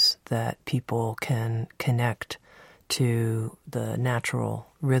ways that people can connect to the natural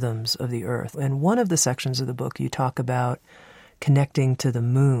rhythms of the earth. And one of the sections of the book, you talk about connecting to the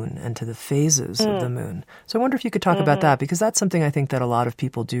moon and to the phases of the moon. So I wonder if you could talk about that, because that's something I think that a lot of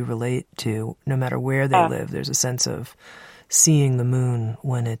people do relate to, no matter where they live. There's a sense of seeing the moon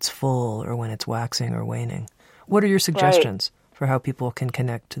when it's full or when it's waxing or waning. What are your suggestions for how people can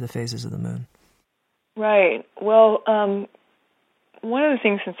connect to the phases of the moon? Right. Well, one of the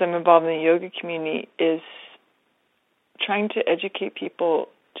things, since I'm involved in the yoga community, is trying to educate people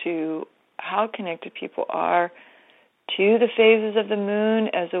to how connected people are to the phases of the moon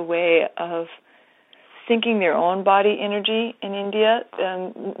as a way of syncing their own body energy in India.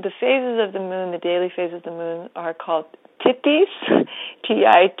 The phases of the moon, the daily phases of the moon, are called tithis,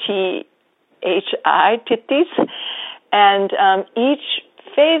 Tithhi, tithis. And each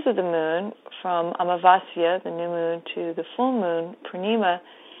phase of the moon, from Amavasya, the new moon, to the full moon, Purnima,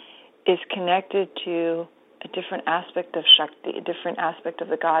 is connected to a different aspect of Shakti, a different aspect of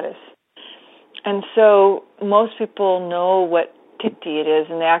the goddess. And so most people know what Tithi it is,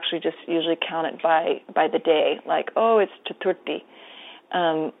 and they actually just usually count it by the day, like, oh, it's Chaturthi,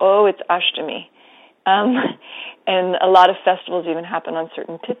 oh, it's Ashtami. And a lot of festivals even happen on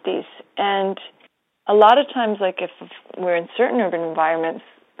certain Tithis. And a lot of times, like if we're in certain urban environments,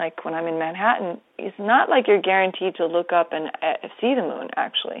 like when I'm in Manhattan, it's not like you're guaranteed to look up and see the moon,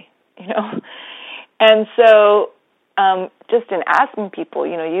 actually, And so just in asking people,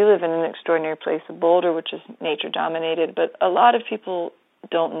 you live in an extraordinary place of Boulder, which is nature-dominated, but a lot of people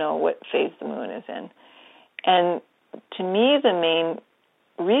don't know what phase the moon is in. And to me, the main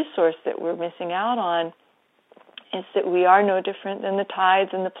resource that we're missing out on is that we are no different than the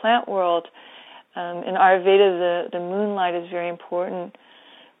tides in the plant world. In Ayurveda, the moonlight is very important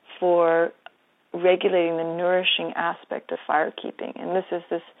for regulating the nourishing aspect of fire keeping. And this is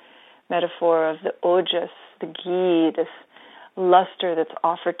this metaphor of the ojas, the ghee, this luster that's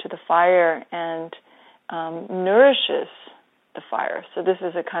offered to the fire and nourishes the fire. So this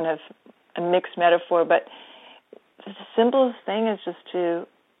is a kind of a mixed metaphor, but the simplest thing is just to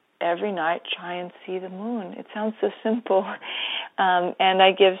every night try and see the moon. It sounds so simple. And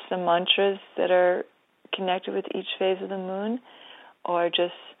I give some mantras that are connected with each phase of the moon, or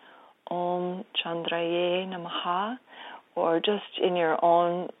just Om Chandraye Namaha, or just in your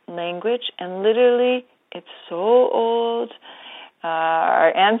own language. And literally, it's so old.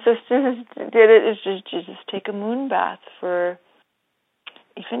 Our ancestors did it. It's just you just take a moon bath for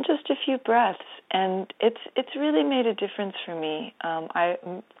even just a few breaths, and it's really made a difference for me. I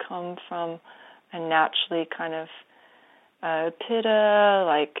come from a naturally kind of pitta,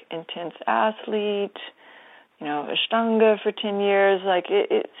 like intense athlete, Ashtanga for 10 years. Like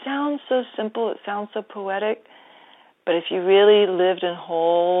it sounds so simple, it sounds so poetic, but if you really lived in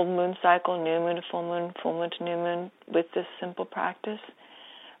whole moon cycle, new moon to full moon to new moon, with this simple practice,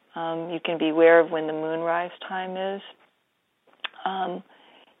 you can be aware of when the moonrise time is.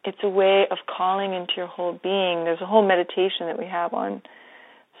 It's a way of calling into your whole being. There's a whole meditation that we have on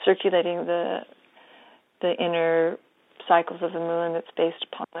circulating the inner cycles of the moon that's based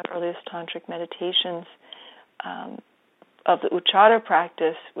upon the earliest tantric meditations of the Uchara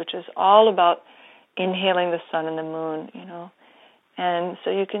practice, which is all about inhaling the sun and the moon, And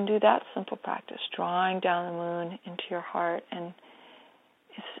so you can do that simple practice, drawing down the moon into your heart, and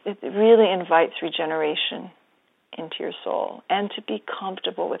it really invites regeneration into your soul, and to be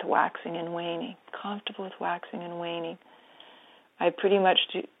comfortable with waxing and waning, I pretty much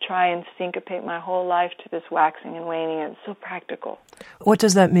try and syncopate my whole life to this waxing and waning. It's so practical. What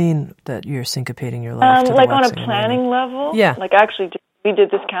does that mean, that you're syncopating your life to the like waxing on a planning level? Yeah. Like actually, we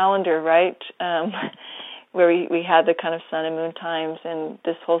did this calendar, right, where we had the kind of sun and moon times, and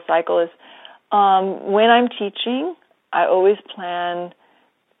this whole cycle is, when I'm teaching, I always plan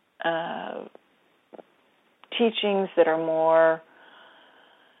teachings that are more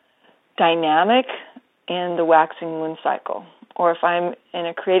dynamic in the waxing moon cycle. Or if I'm in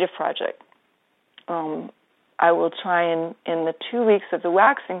a creative project, I will try and, in the 2 weeks of the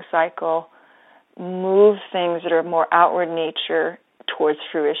waxing cycle, move things that are more outward nature towards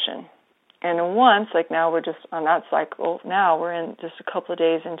fruition. And once, like now we're just on that cycle, now we're in just a couple of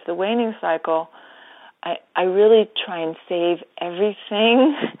days into the waning cycle, I really try and save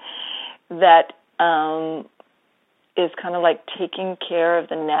everything that is kind of like taking care of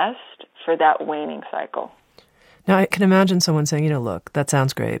the nest for that waning cycle. Now, I can imagine someone saying, look, that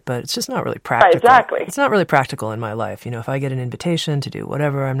sounds great, but it's just not really practical. Right, exactly. It's not really practical in my life. If I get an invitation to do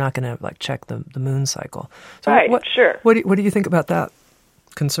whatever, I'm not going to check the moon cycle. So right, sure. What do you think about that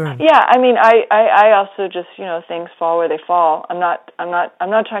concern? Yeah, I mean, I also just, things fall where they fall. I'm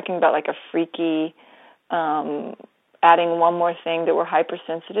not talking about like a freaky adding one more thing that we're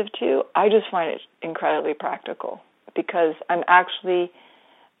hypersensitive to. I just find it incredibly practical, because I'm actually,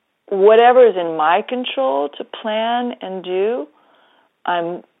 whatever is in my control to plan and do,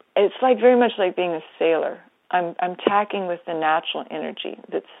 it's like very much like being a sailor. I'm tacking with the natural energy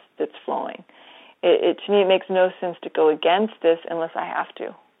that's flowing. To me, it makes no sense to go against this unless I have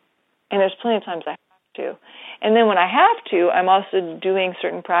to. And there's plenty of times I have to. And then when I have to, I'm also doing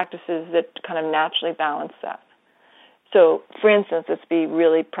certain practices that kind of naturally balance that. So, for instance, let's be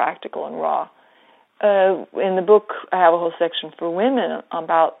really practical and raw. In the book, I have a whole section for women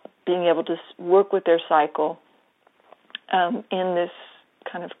about being able to work with their cycle in this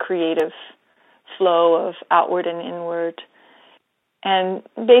kind of creative flow of outward and inward. And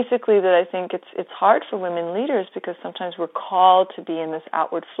basically that I think it's hard for women leaders, because sometimes we're called to be in this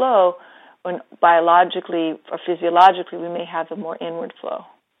outward flow when biologically or physiologically we may have a more inward flow.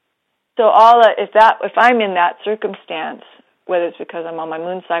 So if I'm in that circumstance, whether it's because I'm on my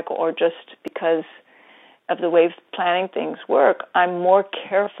moon cycle or just because of the way planning things work, I'm more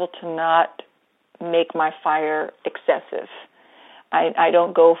careful to not make my fire excessive. I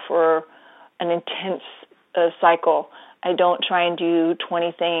don't go for an intense cycle. I don't try and do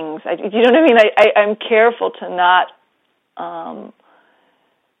 20 things. You know what I mean? I'm careful to not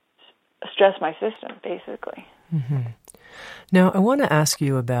stress my system, basically. Mm-hmm. Now, I want to ask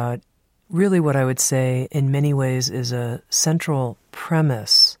you about really what I would say in many ways is a central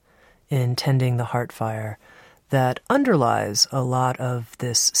premise in tending the heart fire that underlies a lot of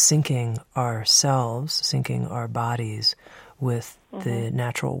this syncing ourselves, syncing our bodies with the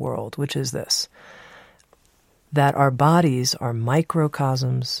natural world, which is this: that our bodies are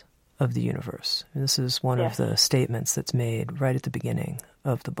microcosms of the universe. And this is one of the statements that's made right at the beginning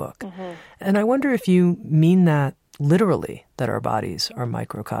of the book. Mm-hmm. And I wonder if you mean that literally, that our bodies are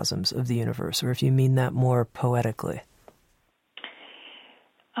microcosms of the universe, or if you mean that more poetically.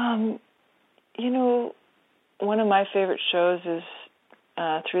 One of my favorite shows is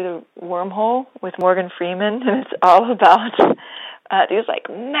Through the Wormhole with Morgan Freeman, and it's all about these like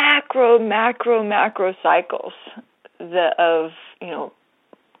macro cycles of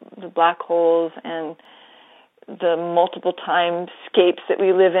the black holes and the multiple timescapes that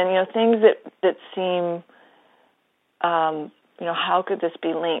we live in. Things that seem how could this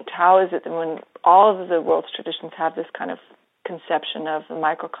be linked? How is it that when all of the world's traditions have this kind of conception of the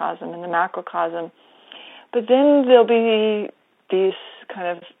microcosm and the macrocosm, but then there'll be these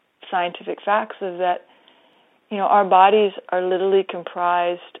kind of scientific facts of that, our bodies are literally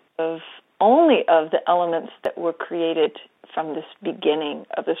comprised of only of the elements that were created from this beginning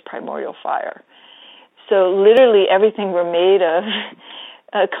of this primordial fire. So literally everything we're made of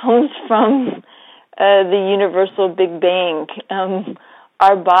comes from the universal Big Bang.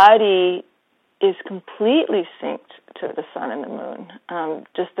 Our body is completely synced to the sun and the moon.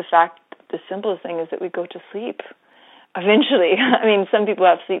 Just the simplest thing is that we go to sleep eventually. I mean, some people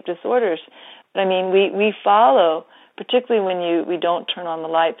have sleep disorders, but I mean, we follow, particularly when we don't turn on the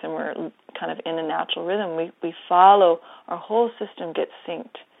lights and we're kind of in a natural rhythm, we follow, our whole system gets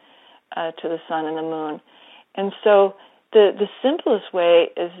synced to the sun and the moon. And so the simplest way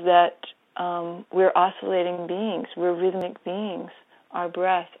is that we're oscillating beings. We're rhythmic beings. Our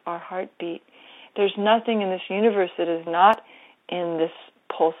breath, our heartbeat. There's nothing in this universe that is not in this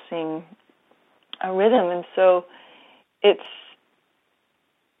pulsing rhythm. And so it's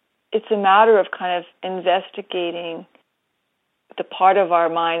a matter of kind of investigating the part of our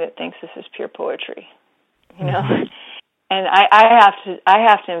mind that thinks this is pure poetry, you know. And I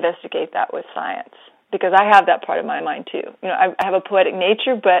have to investigate that with science, because I have that part of my mind too. You know, I have a poetic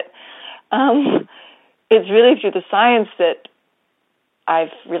nature, but it's really through the science that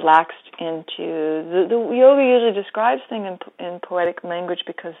I've relaxed into. The yoga usually describes things in poetic language,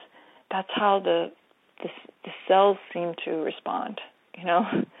 because that's how the cells seem to respond, you know.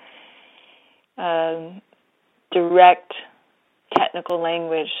 Direct technical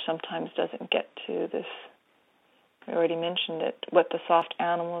language sometimes doesn't get to this. I already mentioned it, what the soft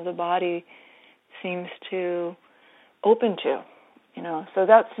animal of the body seems to open to, you know. So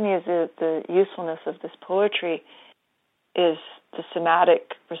that to me is the usefulness of this poetry, is the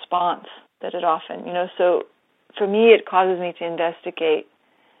somatic response that it often, you know. So for me, it causes me to investigate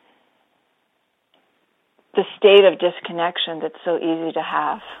the state of disconnection that's so easy to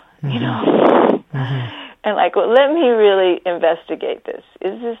have, you know. And like, well, let me really investigate this.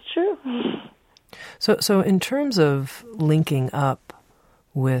 Is this true? So in terms of linking up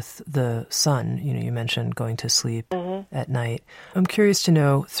with the sun, you know, you mentioned going to sleep at night. I'm curious to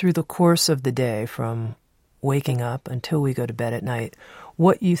know, through the course of the day, from waking up until we go to bed at night,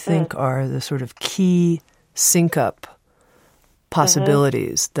 what you think are the sort of key sync-up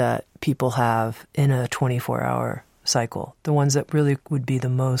possibilities that people have in a 24-hour cycle, the ones that really would be the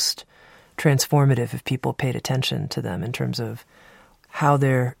most transformative if people paid attention to them in terms of how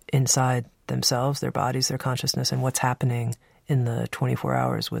they're inside themselves, their bodies, their consciousness, and what's happening in the 24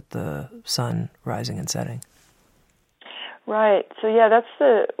 hours with the sun rising and setting. Right. So yeah, that's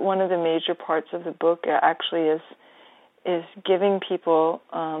one of the major parts of the book. Actually, is giving people,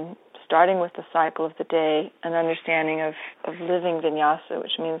 starting with the cycle of the day, an understanding of living vinyasa,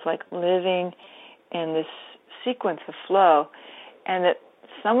 which means like living in this sequence of flow, and that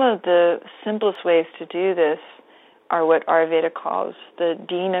some of the simplest ways to do this are what Ayurveda calls the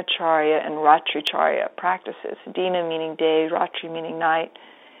Dinacharya and Ratricharya practices. Dina meaning day, Ratri meaning night.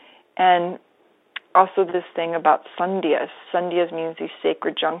 And also this thing about sandhyas. Sandhyas means these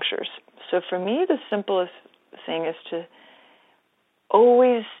sacred junctures. So for me, the simplest thing is to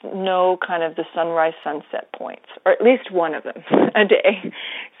always know kind of the sunrise, sunset points, or at least one of them a day.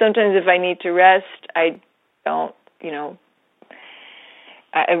 Sometimes if I need to rest, I don't, you know,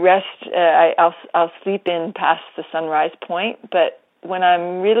 I rest, I'll sleep in past the sunrise point, but when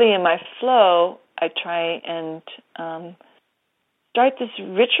I'm really in my flow, I try and start this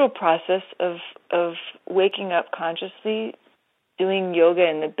ritual process of waking up consciously, doing yoga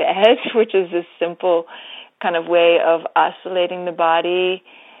in the bed, which is this simple kind of way of oscillating the body,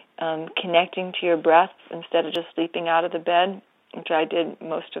 connecting to your breath instead of just sleeping out of the bed, which I did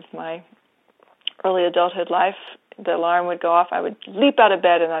most of my early adulthood life. The alarm would go off, I would leap out of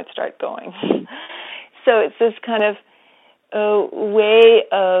bed and I'd start going. So it's this kind of way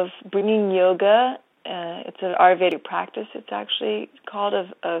of bringing yoga. It's an Ayurvedic practice, it's actually called,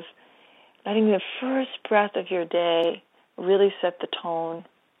 of letting the first breath of your day really set the tone,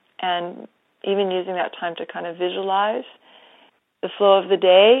 and even using that time to kind of visualize the flow of the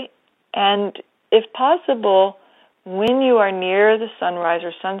day. And if possible, when you are near the sunrise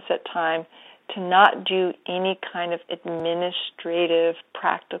or sunset time, to not do any kind of administrative,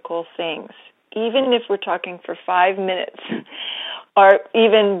 practical things. Even if we're talking for 5 minutes, or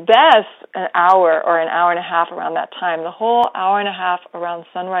even best an hour or an hour and a half around that time. The whole hour and a half around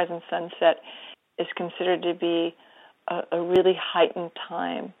sunrise and sunset is considered to be a really heightened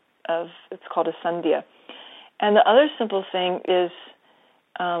time of, it's called a sandhya. And the other simple thing is,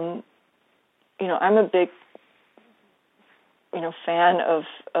 you know, I'm a big, you know, fan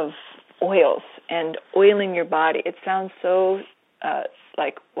of oils and oiling your body. It sounds so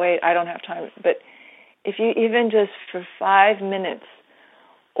like, wait, I don't have time. But if you even just for 5 minutes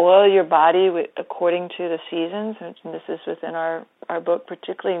oil your body according to the seasons, and this is within our book,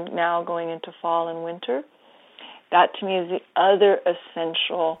 particularly now going into fall and winter, that to me is the other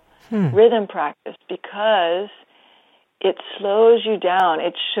essential rhythm practice, because it slows you down.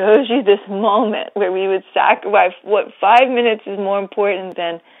 It shows you this moment where we would sacrifice what 5 minutes is more important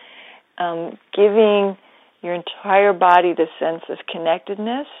than giving your entire body the sense of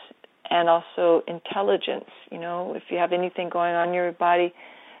connectedness and also intelligence. You know, if you have anything going on in your body,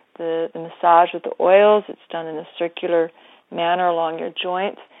 the massage with the oils, it's done in a circular manner along your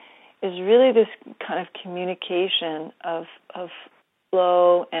joints, is really this kind of communication of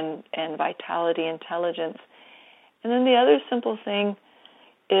flow and vitality, intelligence. And then the other simple thing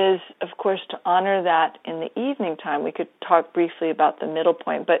is, of course, to honor that in the evening time. We could talk briefly about the middle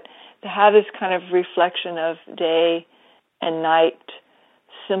point, but to have this kind of reflection of day and night,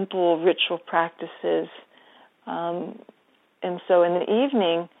 simple ritual practices. And so in the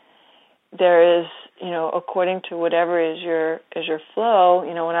evening, there is, according to whatever is your flow.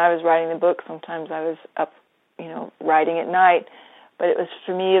 When I was writing the book, sometimes I was up, writing at night. But it was,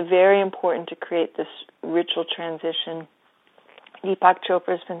 for me, very important to create this ritual transition. Deepak Chopra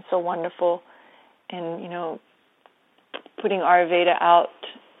has been so wonderful in, putting Ayurveda out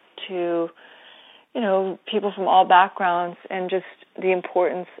to, people from all backgrounds, and just the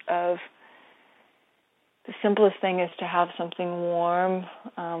importance of the simplest thing is to have something warm,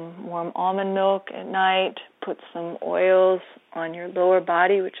 warm almond milk at night, put some oils on your lower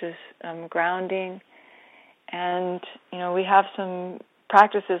body, which is grounding. And, we have some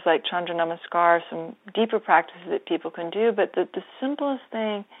practices like Chandra Namaskar, some deeper practices that people can do, but the simplest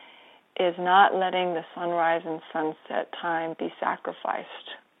thing is not letting the sunrise and sunset time be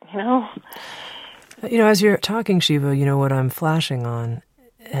sacrificed, As you're talking, Shiva, what I'm flashing on,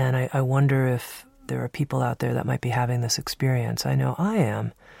 and I wonder if there are people out there that might be having this experience. I know I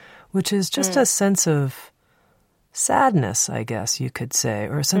am, which is just a sense of sadness, I guess you could say,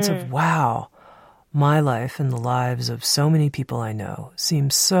 or a sense of, wow, my life and the lives of so many people I know seem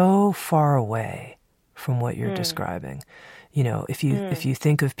so far away from what you're describing. If you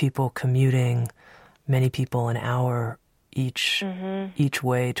think of people commuting, many people an hour each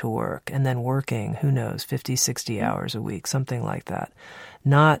way to work, and then working, who knows, 50, 60 hours a week, something like that.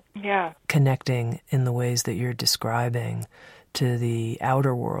 Not connecting in the ways that you're describing to the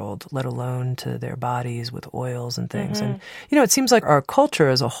outer world, let alone to their bodies with oils and things. And, it seems like our culture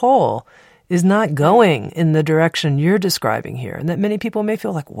as a whole is not going in the direction you're describing here, and that many people may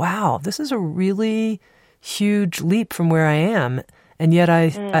feel like, wow, this is a really huge leap from where I am, and yet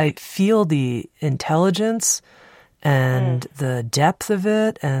I feel the intelligence and the depth of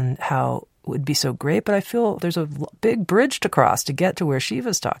it and how it would be so great, but I feel there's a big bridge to cross to get to where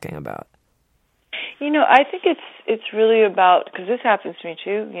Shiva's talking about. I think it's really about, because this happens to me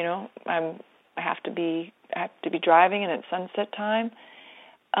too, I have to be driving, and at sunset time,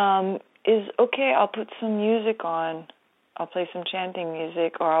 is okay, I'll put some music on, I'll play some chanting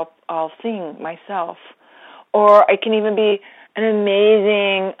music, or I'll sing myself, or it can even be an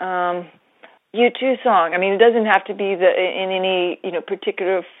amazing U2 song. I mean, it doesn't have to be in any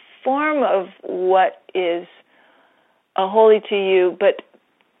particular form of what is holy to you, but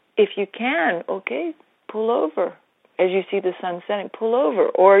if you can, okay, pull over as you see the sun setting, pull over,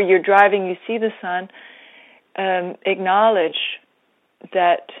 or you're driving, you see the sun, acknowledge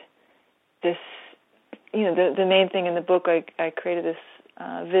that this, the main thing in the book, I created this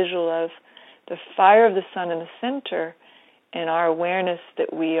visual of the fire of the sun in the center, and our awareness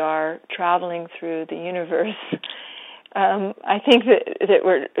that we are traveling through the universe. I think that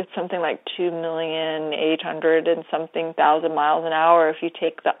it's something like 2,800,000 and something thousand miles an hour. If you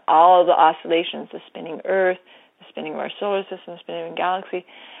take all of the oscillations, the spinning Earth, the spinning of our solar system, the spinning of the galaxy,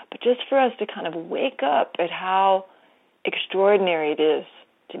 but just for us to kind of wake up at how extraordinary it is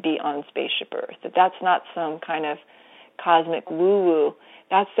to be on spaceship Earth. That's not some kind of cosmic woo-woo.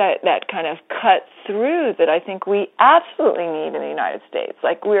 That's that kind of cut through that I think we absolutely need in the United States.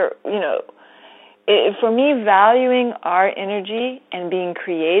 Like we're, for me, valuing our energy and being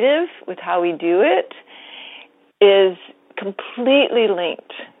creative with how we do it is completely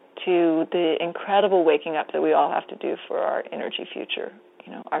linked to the incredible waking up that we all have to do for our energy future,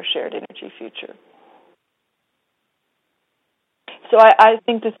 our shared energy future. So I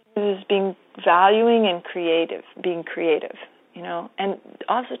think this is valuing and being creative, and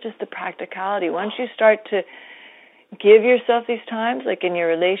also just the practicality. Once you start to give yourself these times, like in your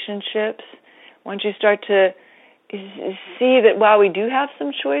relationships, once you start to see that, wow, we do have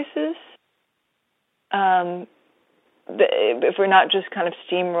some choices, if we're not just kind of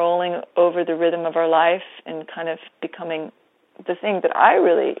steamrolling over the rhythm of our life and kind of becoming the thing that I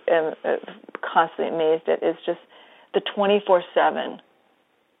really am constantly amazed at is just the 24/7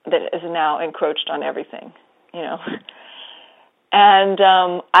 that is now encroached on everything, And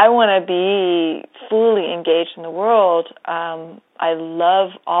I want to be fully engaged in the world. I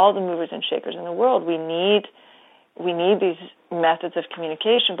love all the movers and shakers in the world. We need these methods of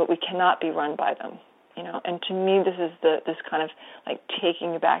communication, but we cannot be run by them, And to me, this is this kind of like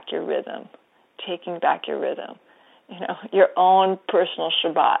taking back your rhythm, your own personal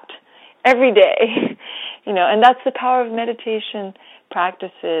Shabbat every day, And that's the power of meditation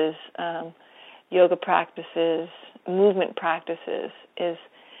practices, yoga practices, movement practices is,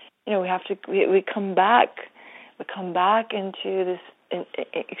 we come back into this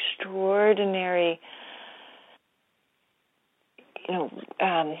extraordinary,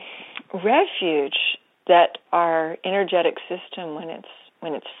 refuge that our energetic system,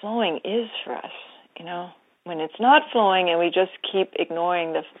 when it's flowing, is for us. When it's not flowing and we just keep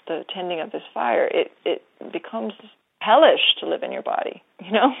ignoring the tending of this fire, it becomes hellish to live in your body.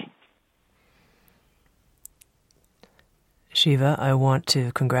 Shiva, I want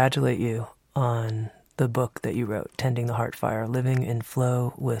to congratulate you on the book that you wrote, Tending the Heart Fire, Living in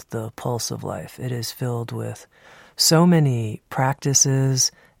Flow with the Pulse of Life. It is filled with so many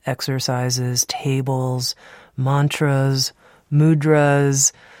practices, exercises, tables, mantras,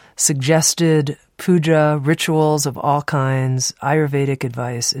 mudras, suggested puja, rituals of all kinds, Ayurvedic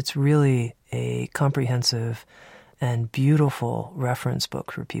advice. It's really a comprehensive and beautiful reference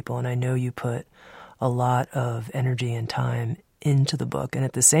book for people. And I know you put a lot of energy and time into the book. And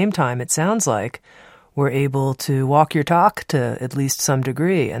at the same time, it sounds like we're able to walk your talk to at least some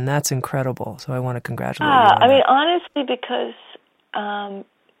degree, and that's incredible. So I want to congratulate you on that. Honestly, because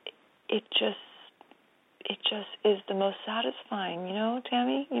it just is the most satisfying,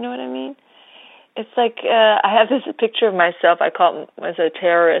 Tami? You know what I mean? It's like I have this picture of myself. I call it as a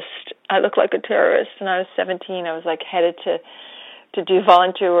terrorist. I look like a terrorist. When I was 17, I was headed to do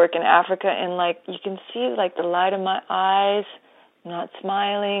volunteer work in Africa, and you can see the light in my eyes. I'm not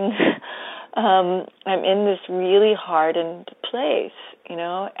smiling. I'm in this really hardened place, and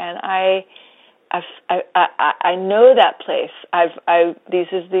I know that place.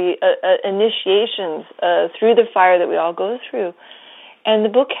 These is the initiations through the fire that we all go through, and the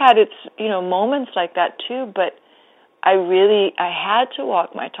book had its moments like that too. But I had to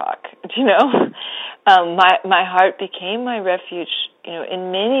walk my talk. My heart became my refuge,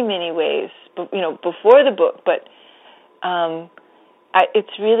 in many, many ways. Before the book, but I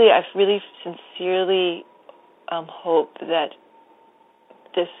really sincerely hope that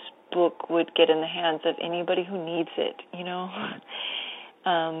this book would get in the hands of anybody who needs it,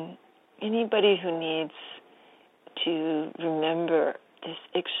 anybody who needs to remember this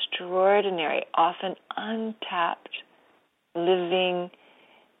extraordinary, often untapped, living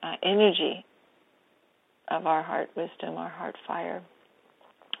energy of our heart wisdom, our heart fire.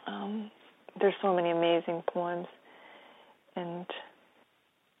 There's so many amazing poems and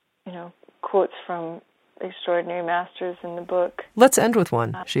quotes from extraordinary masters in the book. Let's end with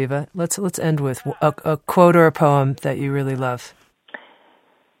one, Shiva. Let's end with a quote or a poem that you really love.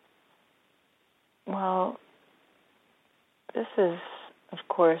 Well, this is, of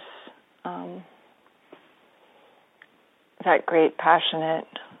course, that great, passionate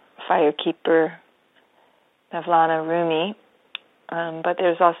firekeeper, Mevlana Rumi. But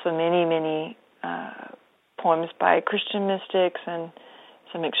there's also many, many poems by Christian mystics and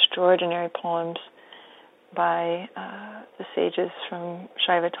some extraordinary poems by the sages from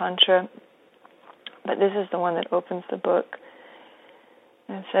Shiva Tantra. But this is the one that opens the book.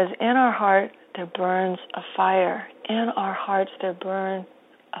 And it says, in our heart there burns a fire. In our hearts there burns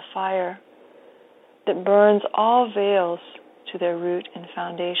a fire that burns all veils to their root and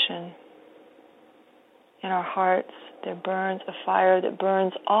foundation. In our hearts there burns a fire that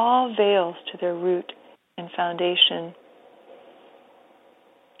burns all veils to their root and foundation.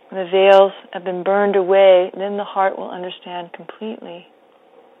 When the veils have been burned away, then the heart will understand completely.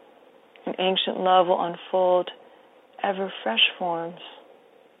 And ancient love will unfold ever fresh forms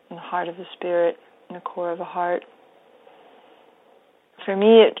in the heart of the spirit, in the core of the heart. For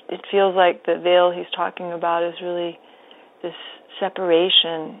me, it feels like the veil he's talking about is really this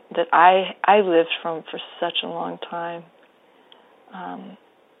separation that I lived from for such a long time.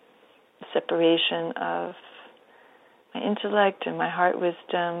 Separation of my intellect and my heart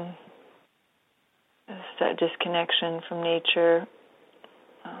wisdom, that disconnection from nature.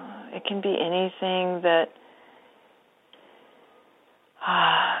 It can be anything that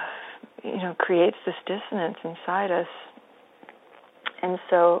creates this dissonance inside us. And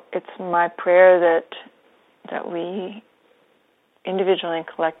so it's my prayer that we individually and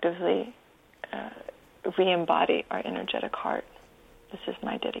collectively re-embody our energetic heart. This is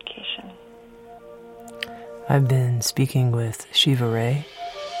my dedication. I've been speaking with Shiva Rea.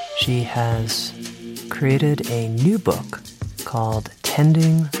 She has created a new book called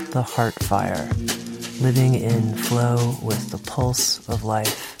Tending the Heart Fire, Living in Flow with the Pulse of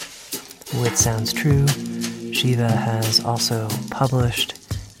Life. Which sounds true. Shiva has also published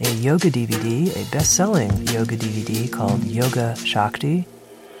a yoga DVD, a best-selling yoga DVD called Yoga Shakti.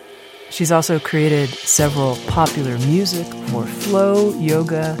 She's also created several popular music for flow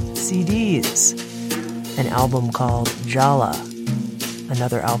yoga CDs. an album called Jala,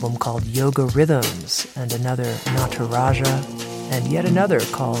 another album called Yoga Rhythms, and another Nataraja, and yet another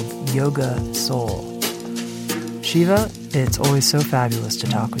called Yoga Soul. Shiva, it's always so fabulous to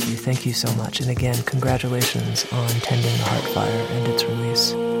talk with you. Thank you so much. And again, congratulations on Tending the Heart Fire and its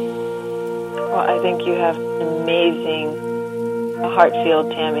release. Well, I think you have an amazing heart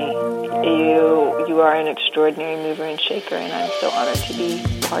field, Tami. You are an extraordinary mover and shaker, and I'm so honored to be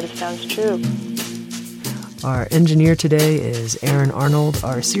part of Sounds True. Our engineer today is Aaron Arnold.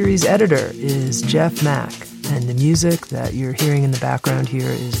 Our series editor is Jeff Mack. And the music that you're hearing in the background here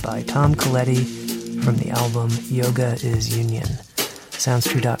is by Tom Coletti from the album Yoga is Union.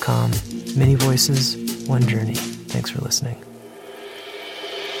 SoundsTrue.com. Many voices, one journey. Thanks for listening.